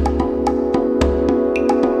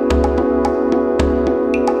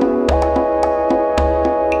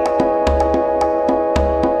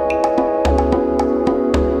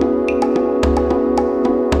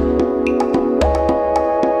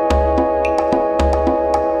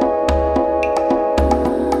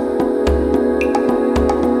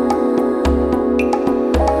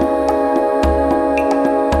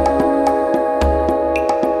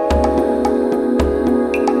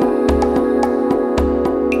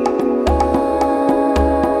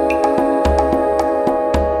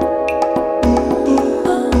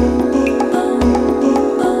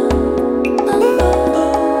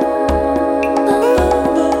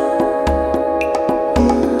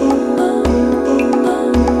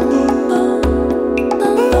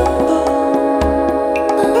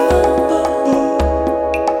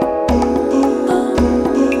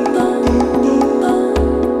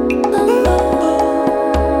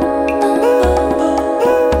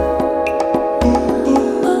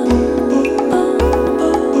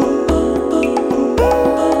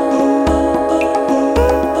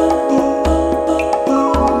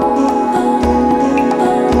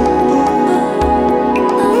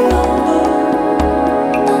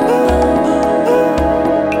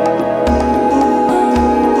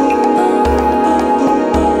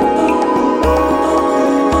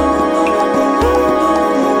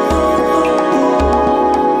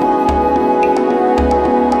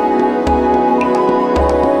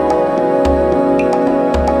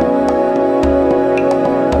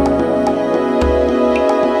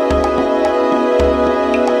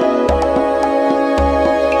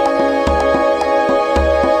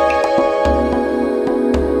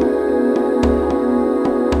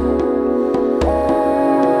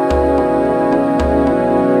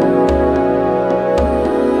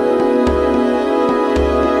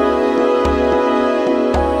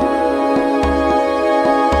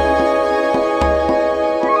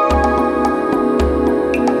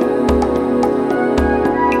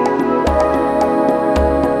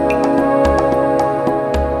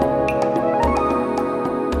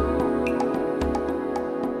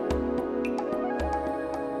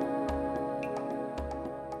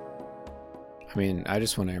 I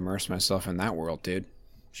just want to immerse myself in that world, dude.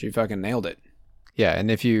 She fucking nailed it. Yeah, and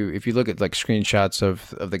if you look at like screenshots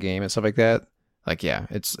of the game and stuff like that, like yeah,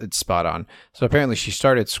 it's spot on. So apparently she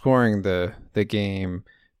started scoring the game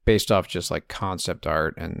based off just like concept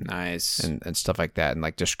art and Nice. and stuff like that, and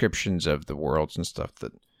like descriptions of the worlds and stuff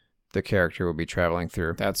that the character will be traveling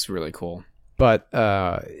through. That's really cool. But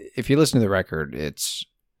if you listen to the record, it's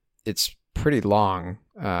pretty long,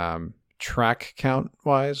 track count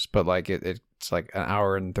wise, but like it's like an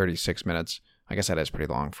hour and 36 minutes. I guess that is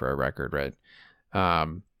pretty long for a record, right?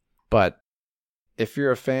 But if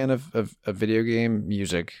you're a fan of video game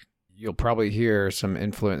music, you'll probably hear some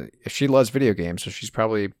influence. If she loves video games, so she's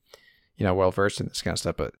probably, well versed in this kind of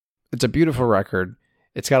stuff. But it's a beautiful record.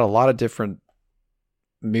 It's got a lot of different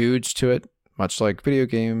moods to it, much like video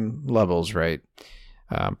game levels, right?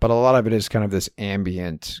 But a lot of it is kind of this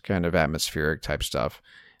ambient, kind of atmospheric type stuff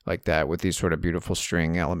like that, with these sort of beautiful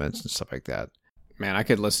string elements and stuff like that. Man, I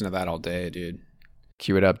could listen to that all day, dude.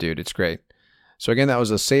 Cue it up, dude. It's great. So again, that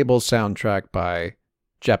was a Sable soundtrack by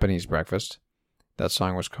Japanese Breakfast. That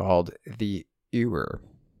song was called The Ewer.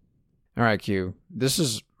 All right, Q. This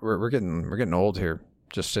is we're getting old here,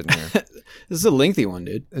 just sitting here. This is a lengthy one,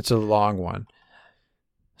 dude. It's a long one.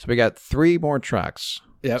 So we got 3 more tracks.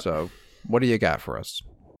 Yep. So what do you got for us?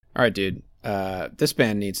 All right, dude. This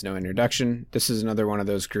band needs no introduction. This is another one of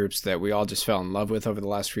those groups that we all just fell in love with over the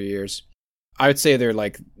last few years. I would say they're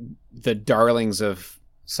like the darlings of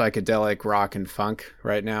psychedelic rock and funk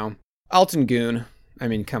right now. Alton Goon. I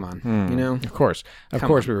mean, come on, Of course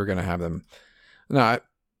we were going to have them. No,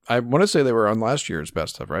 I want to say they were on last year's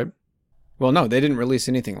best of, right? Well, no, they didn't release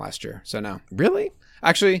anything last year, so no. Really?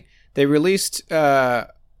 Actually, they released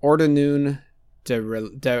Ordinune de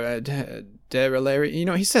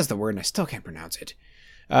Releri. He says the word and I still can't pronounce it.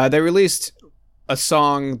 They released a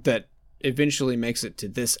song that eventually makes it to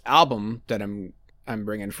this album that I'm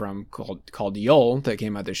bringing from called Yol that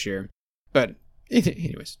came out this year. But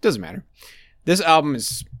anyways, doesn't matter. This album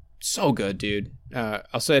is so good, dude.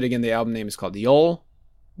 I'll say it again. The album name is called Yol,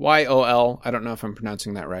 Y-O-L. I don't know if I'm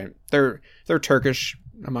pronouncing that right. They're Turkish,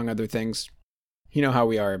 among other things. You know how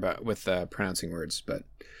we are with pronouncing words, but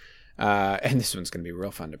and this one's gonna be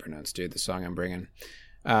real fun to pronounce, dude. The song I'm bringing.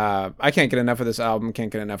 I can't get enough of this album.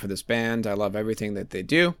 Can't get enough of this band. I love everything that they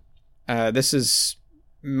do. This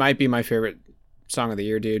might be my favorite song of the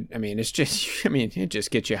year, dude. I mean, it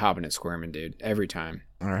just gets you hopping and squirming, dude, every time.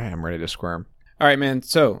 All right, I'm ready to squirm. All right, man.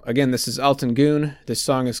 So again, this is Alton Goon. This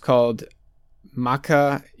song is called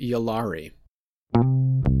Maka Yalari.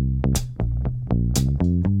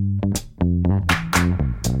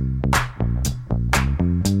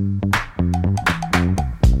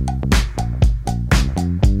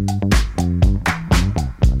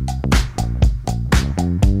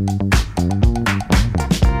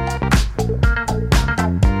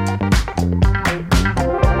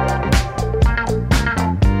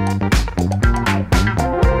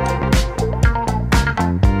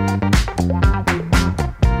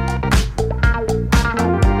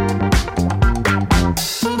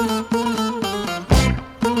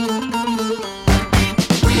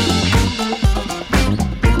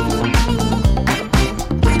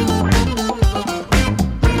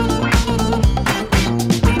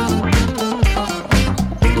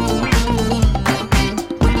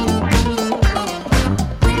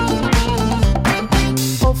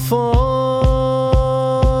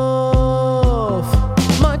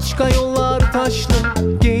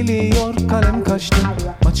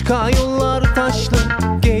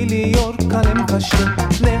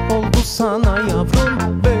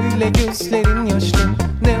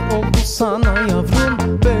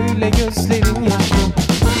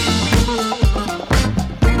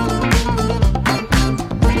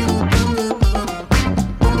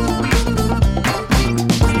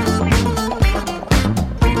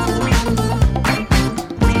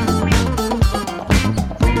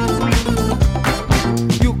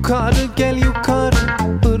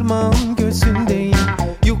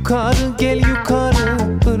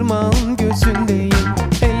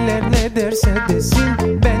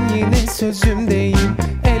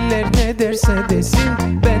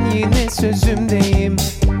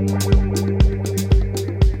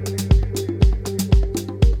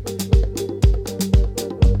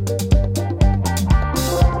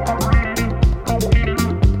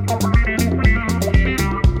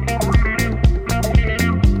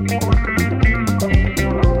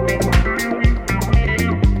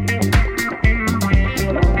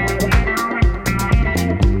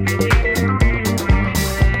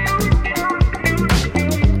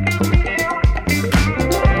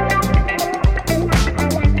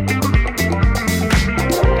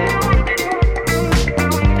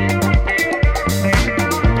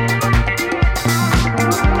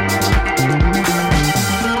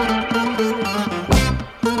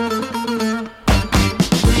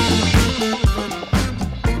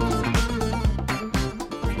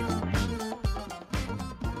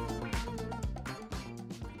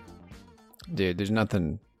 Dude, there's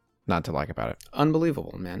nothing not to like about it.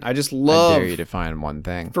 Unbelievable, man. I just I love dare you to find one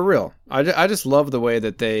thing. for real. I just love the way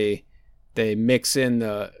that they mix in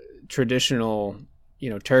the traditional,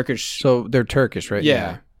 Turkish. So they're Turkish, right?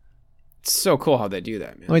 Yeah. It's so cool how they do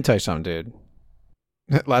that, man. Let me tell you something,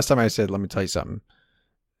 dude. Last time I said, let me tell you something.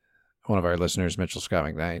 One of our listeners, Mitchell Scott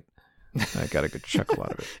McKnight, I got a good chuckle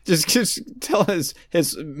out of it. Just tell his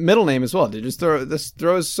middle name as well, dude. Just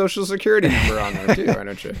throw his social security number on there too, why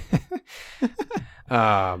don't you?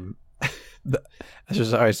 I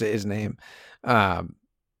just always say his name. Let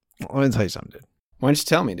me tell you something, dude. Why don't you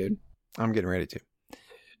tell me, dude? I'm getting ready to.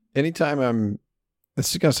 Anytime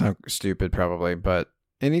this is gonna sound stupid probably, but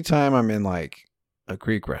anytime I'm in like a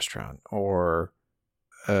Greek restaurant or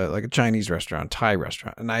like a Chinese restaurant, Thai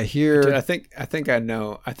restaurant, and I hear, Dude, I think I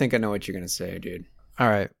know what you're gonna say, dude. all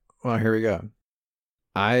right, well, here we go.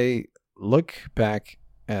 I look back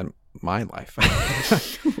at my life.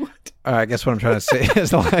 I guess what I'm trying to say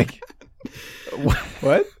is like,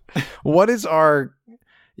 What? what is our?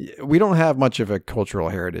 We don't have much of a cultural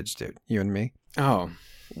heritage, dude. You and me. Oh,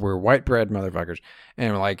 We're white bread motherfuckers,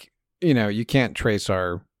 and we're like, you can't trace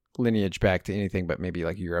our lineage back to anything but maybe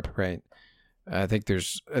like Europe, right? I think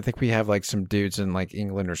we have like some dudes in like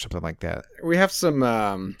England or something like that. we have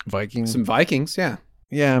some Vikings. Vikings, yeah.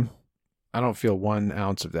 Yeah, I don't feel 1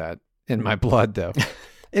 ounce of that in my blood though.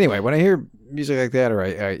 Anyway, when I hear music like that, or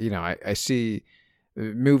I see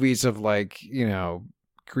movies of like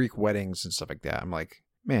Greek weddings and stuff like that, I'm like,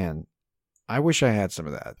 man, I wish I had some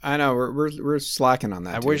of that. I know we're slacking on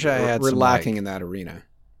that. I dude. wish I had We're some, lacking like- in that arena.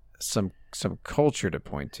 Some culture to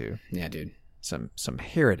point to, Yeah, dude. some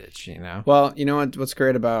heritage, Well, you know what's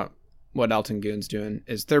great about what Alton Goon's doing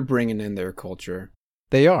is they're bringing in their culture.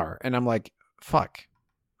 They are, and I'm like, fuck,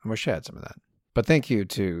 I wish I had some of that. But thank you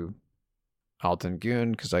to Alton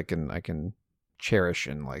Goon, because I can cherish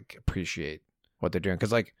and like appreciate what they're doing,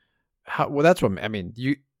 because like that's what I mean.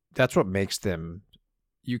 That's what makes them.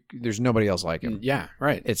 There's nobody else like him. Yeah,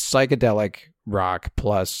 right. It's psychedelic rock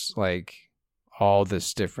plus like all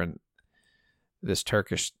this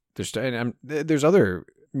Turkish. There's other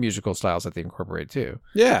musical styles that they incorporate too.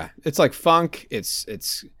 Yeah, it's like funk.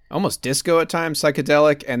 It's almost disco at times,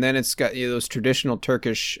 psychedelic, and then it's got those traditional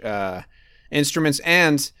Turkish instruments,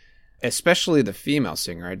 and especially the female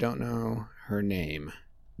singer. I don't know her name,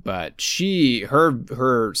 but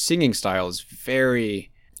her singing style is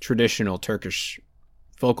very traditional Turkish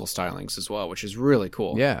vocal stylings as well, which is really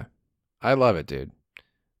cool. Yeah, I love it, dude.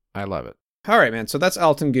 I love it. All right, man. So that's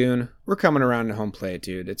Alton Goon. We're coming around to home plate,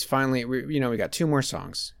 dude. It's finally, we got 2 more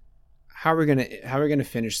songs. How are we gonna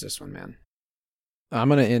finish this one, man? I'm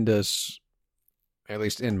gonna end us, at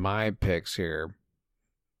least in my picks here,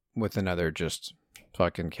 with another just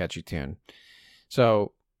fucking catchy tune.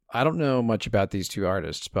 So I don't know much about these 2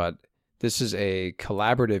 artists, but this is a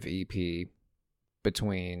collaborative EP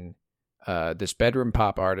between this bedroom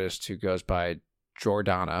pop artist who goes by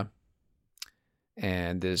Jordana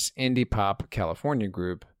and this indie pop California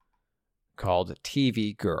group called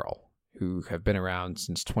TV Girl, who have been around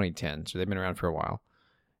since 2010. So they've been around for a while.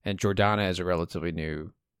 And Jordana is a relatively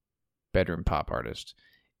new bedroom pop artist.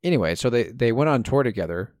 Anyway, so they went on tour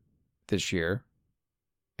together this year,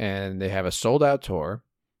 and they have a sold out tour.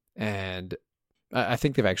 And I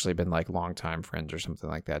think they've actually been like longtime friends or something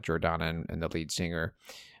like that, Jordana and the lead singer.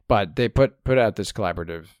 But they put out this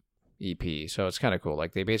collaborative EP, so it's kind of cool.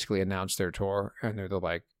 Like they basically announced their tour, and they're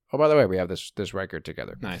like, "Oh, by the way, we have this record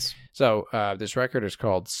together." Nice. So this record is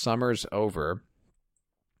called "Summer's Over,"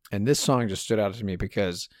 and this song just stood out to me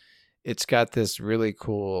because it's got this really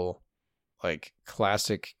cool, like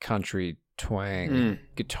classic country twang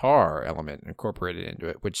guitar element incorporated into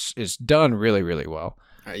it, which is done really, really well.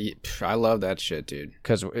 I love that shit, dude.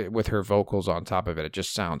 Because with her vocals on top of it, it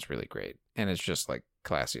just sounds really great, and it's just like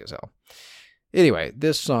classy as hell. Anyway,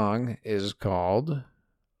 this song is called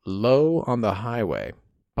Low on the Highway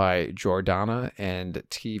by Jordana and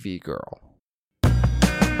TV Girl.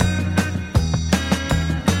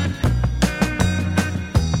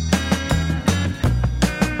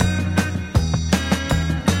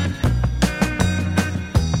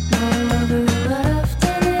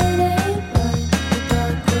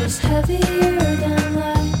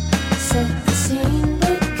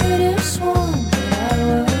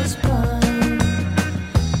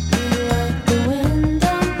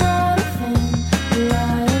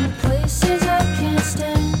 Places I can't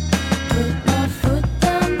stand.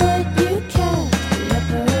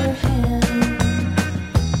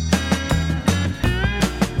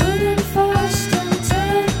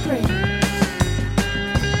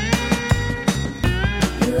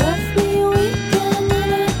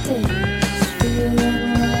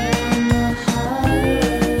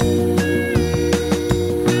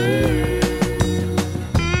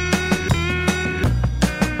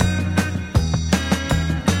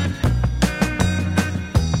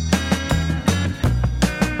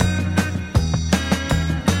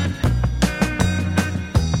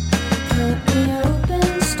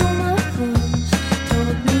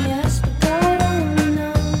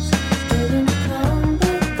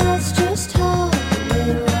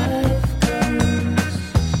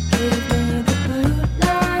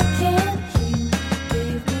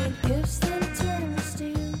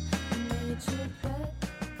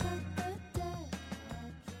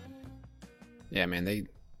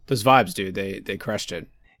 Those vibes, dude, they crushed it.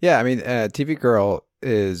 Yeah, I mean, TV Girl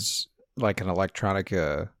is like an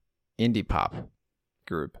electronica indie pop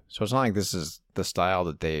group. So it's not like this is the style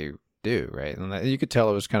that they do, right? And you could tell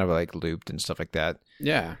it was kind of like looped and stuff like that.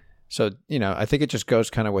 Yeah. So, you know, I think it just goes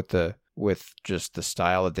kind of with just the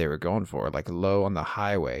style that they were going for, like Low on the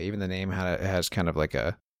Highway. Even the name has kind of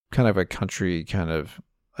a country kind of,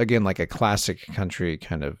 again, like a classic country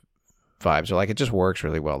kind of vibe. So like it just works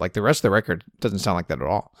really well. Like the rest of the record doesn't sound like that at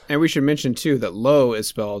all. And we should mention too that low is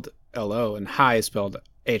spelled L-O and high is spelled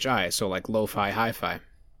H-I. So like lo-fi, hi-fi.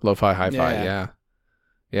 Lo-fi, hi-fi,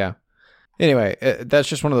 yeah. Anyway, that's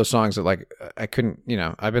just one of those songs that like I couldn't, you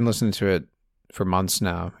know, I've been listening to it for months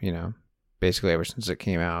now, you know, basically ever since it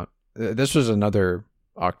came out. This was another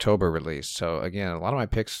October release. So again, a lot of my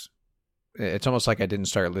picks, it's almost like I didn't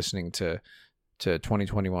start listening to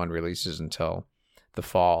 2021 releases until the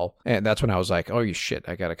fall, and that's when I was like, oh shit,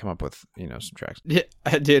 I gotta come up with, you know, some tracks. Yeah,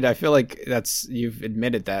 dude, I feel like you've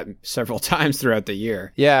admitted that several times throughout the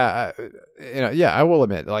year. Yeah, you know, yeah, I will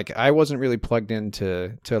admit, like I wasn't really plugged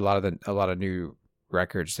into a lot of new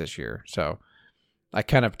records this year, so I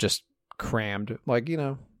kind of just crammed, like, you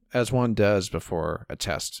know, as one does before a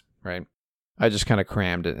test, right? I just kind of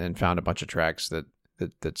crammed it and found a bunch of tracks that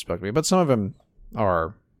spoke to me, but some of them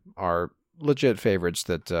are legit favorites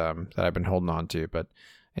that I've been holding on to. But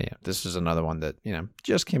yeah, this is another one that, you know,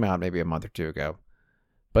 just came out maybe a month or two ago.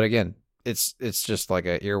 But again, it's just like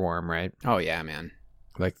an earworm, right? Oh yeah, man.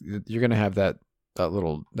 Like you're gonna have that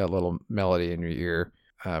little melody in your ear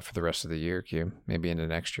for the rest of the year, Q. Maybe into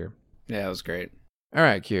next year. Yeah, that was great. All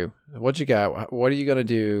right, Q. What you got? What are you gonna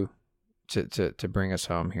do to bring us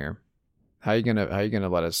home here? How are you gonna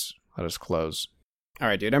let us close? All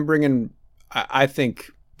right, dude. I'm bringing, I think,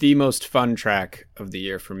 the most fun track of the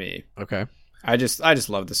year for me. Okay. I just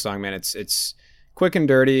love this song, man. It's quick and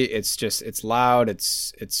dirty. It's loud.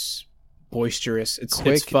 It's boisterous.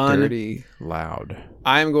 It's fun. Dirty, loud.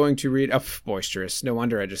 I'm going to read boisterous. No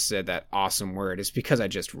wonder I just said that awesome word. It's because I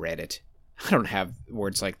just read it. I don't have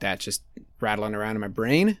words like that just rattling around in my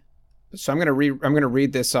brain. So I'm gonna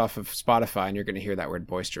read this off of Spotify, and you're gonna hear that word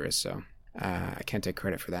boisterous. So I can't take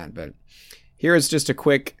credit for that, but here is just a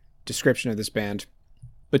quick description of this band.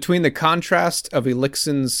 Between the contrast of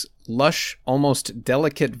Elixon's lush, almost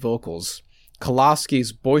delicate vocals,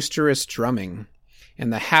 Koloski's boisterous drumming,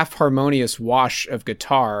 and the half-harmonious wash of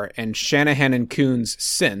guitar and Shanahan and Coon's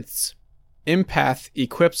synths, Empath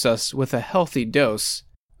equips us with a healthy dose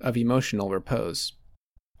of emotional repose.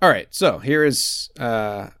 All right, so here is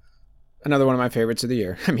another one of my favorites of the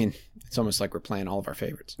year. I mean, it's almost like we're playing all of our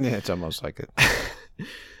favorites. Yeah, it's almost like it.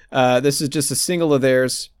 This is just a single of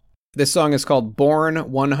theirs. This song is called Born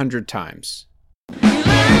 100 Times.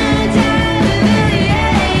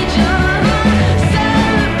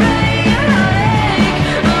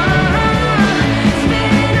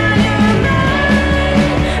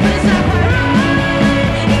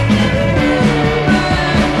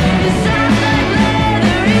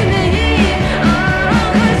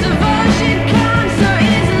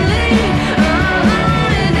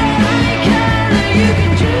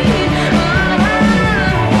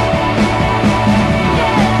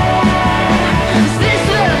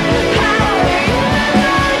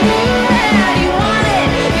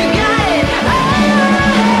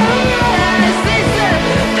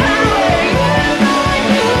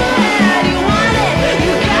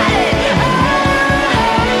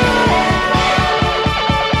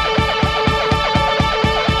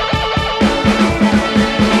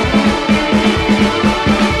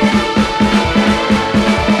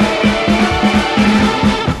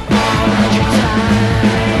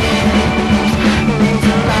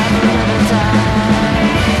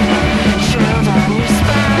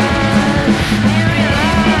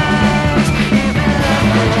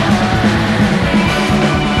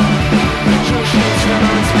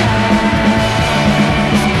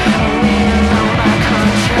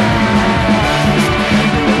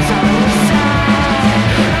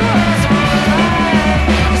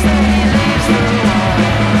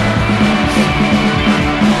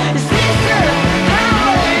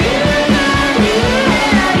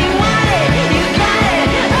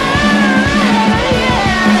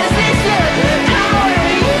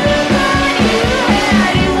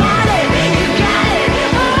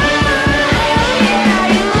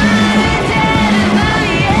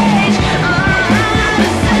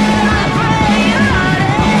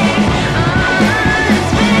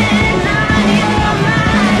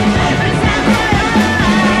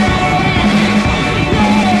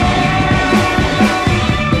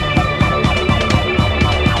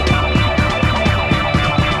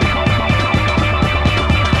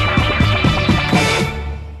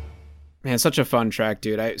 Man, such a fun track,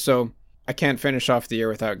 dude. So I can't finish off the year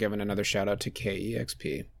without giving another shout out to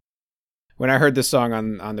KEXP. When I heard this song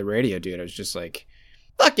on the radio, dude, I was just like,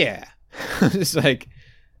 fuck yeah. Just like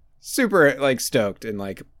super like stoked and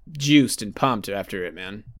like juiced and pumped after it,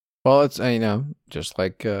 man. Well, it's, just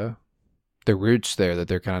like the roots there that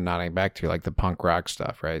they're kind of nodding back to, like the punk rock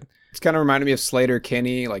stuff, right? It's kind of reminded me of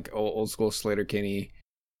Slater-Kinney, like old school Slater-Kinney.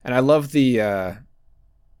 And I love the,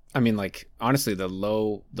 honestly, the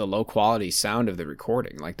low quality sound of the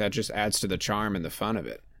recording. Like that just adds to the charm and the fun of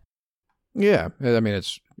it. Yeah. I mean,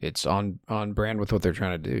 it's on brand with what they're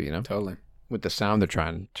trying to do, Totally. With the sound they're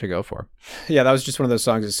trying to go for. Yeah, that was just one of those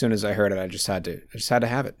songs. As soon as I heard it, I just had to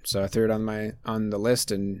have it. So I threw it on the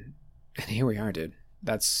list, and here we are, dude.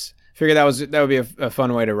 Figured that would be a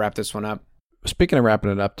fun way to wrap this one up. Speaking of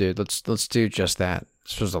wrapping it up, dude, let's do just that.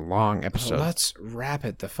 This was a long episode. Let's wrap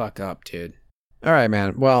it the fuck up, dude. All right,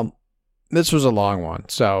 man. Well, this was a long one,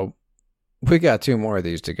 so we got 2 more of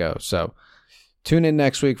these to go. So tune in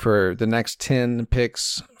next week for the next 10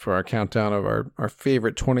 picks for our countdown of our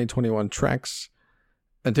favorite 2021 tracks.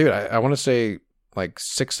 And dude, I want to say like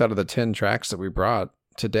 6 out of the 10 tracks that we brought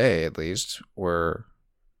today, at least, were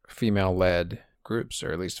female-led groups,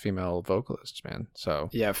 or at least female vocalists, man. So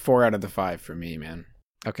yeah, 4 out of the 5 for me, man.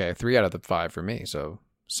 Okay, 3 out of the 5 for me, so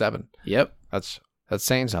 7. Yep, that's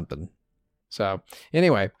saying something. So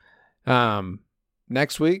anyway,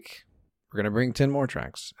 next week we're gonna bring 10 more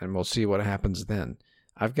tracks, and we'll see what happens then.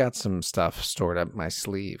 I've got some stuff stored up my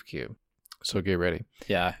sleeve, Q. So get ready.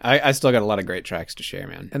 Yeah, I still got a lot of great tracks to share,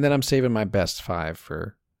 man. And then I'm saving my best 5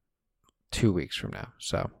 for 2 weeks from now.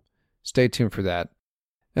 So stay tuned for that.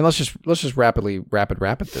 And let's just rapidly rapid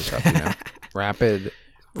this up,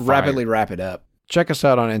 rapidly wrap it up. Check us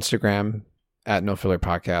out on Instagram at No Filler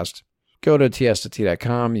Podcast. Go to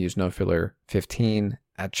ts2t.com, use NoFiller15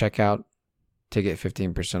 at checkout to get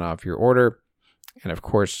 15% off your order. And of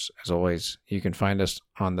course, as always, you can find us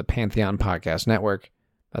on the Pantheon Podcast Network.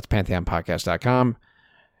 That's pantheonpodcast.com,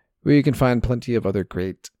 where you can find plenty of other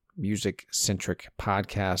great music-centric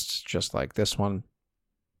podcasts just like this one.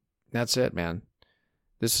 That's it, man.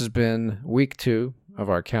 This has been week 2 of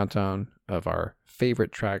our countdown of our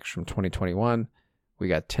favorite tracks from 2021. We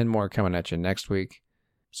got 10 more coming at you next week,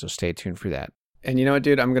 so stay tuned for that. And you know what,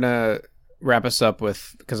 dude? I'm going to wrap us up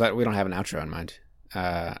with, because we don't have an outro in mind.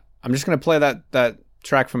 I'm just going to play that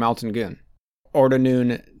track from Alton Gun,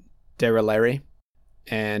 Ordinune Derelere.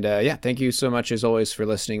 And yeah, thank you so much as always for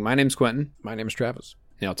listening. My name's Quentin. My name's Travis.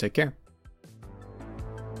 And y'all take care.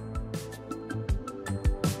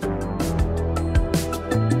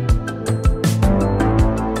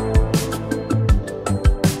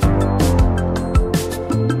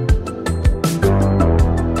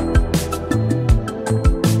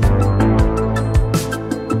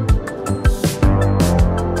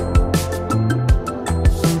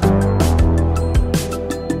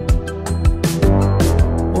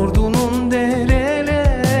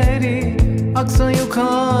 Aksa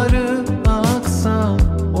yukarı aksa,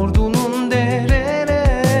 ordunun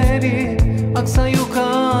dereleri aksa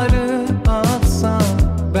yukarı aksa,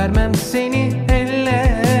 vermem seni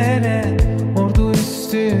ellere, ordu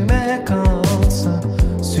üstüme kalsa,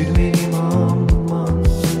 sürmenim aman.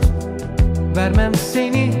 Vermem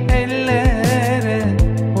seni ellere,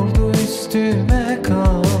 ordu üstüme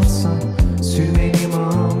kalsa, sürmenim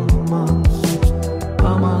aman.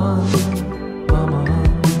 Aman, aman.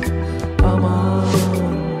 Aman,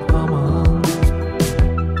 aman.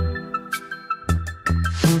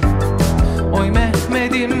 Oy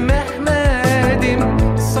Mehmet'im, Mehmet'im,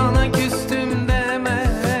 sana küstüm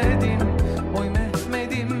demedim. Oy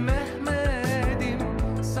Mehmet'im, Mehmet'im,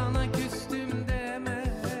 sana küstüm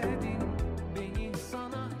demedim. Beni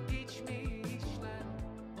sana geçmişler,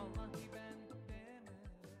 vallahi ben demedim.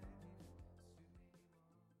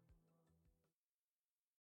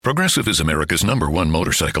 Progressive is America's #1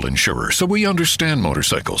 motorcycle insurer, so we understand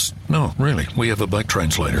motorcycles. No, really, we have a bike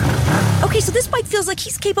translator. Okay, so this bike feels like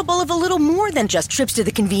he's capable of a little more than just trips to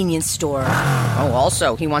the convenience store. Oh,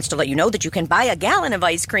 also, he wants to let you know that you can buy a gallon of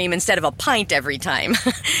ice cream instead of a pint every time.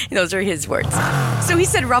 Those are his words. So he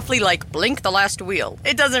said roughly like, blink the last wheel.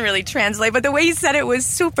 It doesn't really translate, but the way he said it was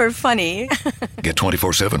super funny. Get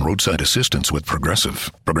 24/7 roadside assistance with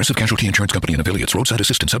Progressive. Progressive Casualty Insurance Company and affiliates. Roadside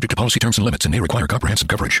assistance subject to policy terms and limits and may require comprehensive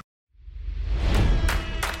coverage.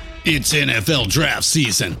 It's NFL draft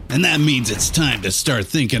season, and that means it's time to start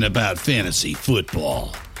thinking about fantasy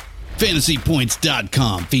football.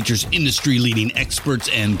 FantasyPoints.com features industry-leading experts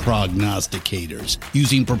and prognosticators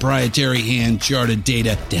using proprietary hand-charted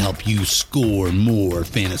data to help you score more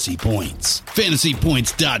fantasy points.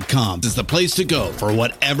 FantasyPoints.com is the place to go for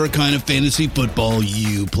whatever kind of fantasy football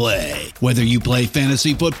you play. Whether you play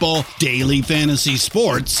fantasy football, daily fantasy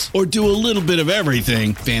sports, or do a little bit of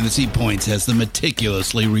everything, Fantasy Points has the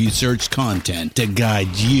meticulously researched content to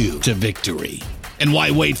guide you to victory. And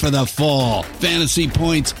why wait for the fall? Fantasy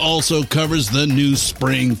Points also covers the new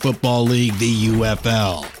spring football league, the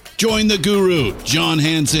UFL. Join the guru, John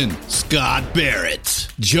Hansen, Scott Barrett,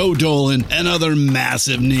 Joe Dolan, and other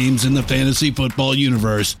massive names in the fantasy football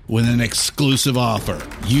universe with an exclusive offer.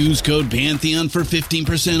 Use code Pantheon for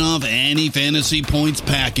 15% off any Fantasy Points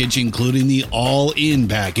package, including the all-in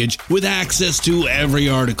package, with access to every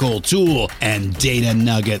article, tool, and data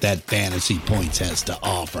nugget that Fantasy Points has to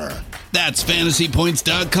offer. That's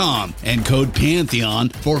FantasyPoints.com and code Pantheon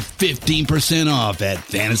for 15% off at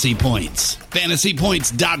Fantasy Points.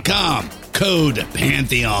 FantasyPoints.com, code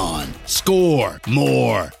Pantheon. Score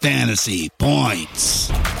more fantasy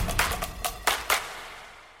points.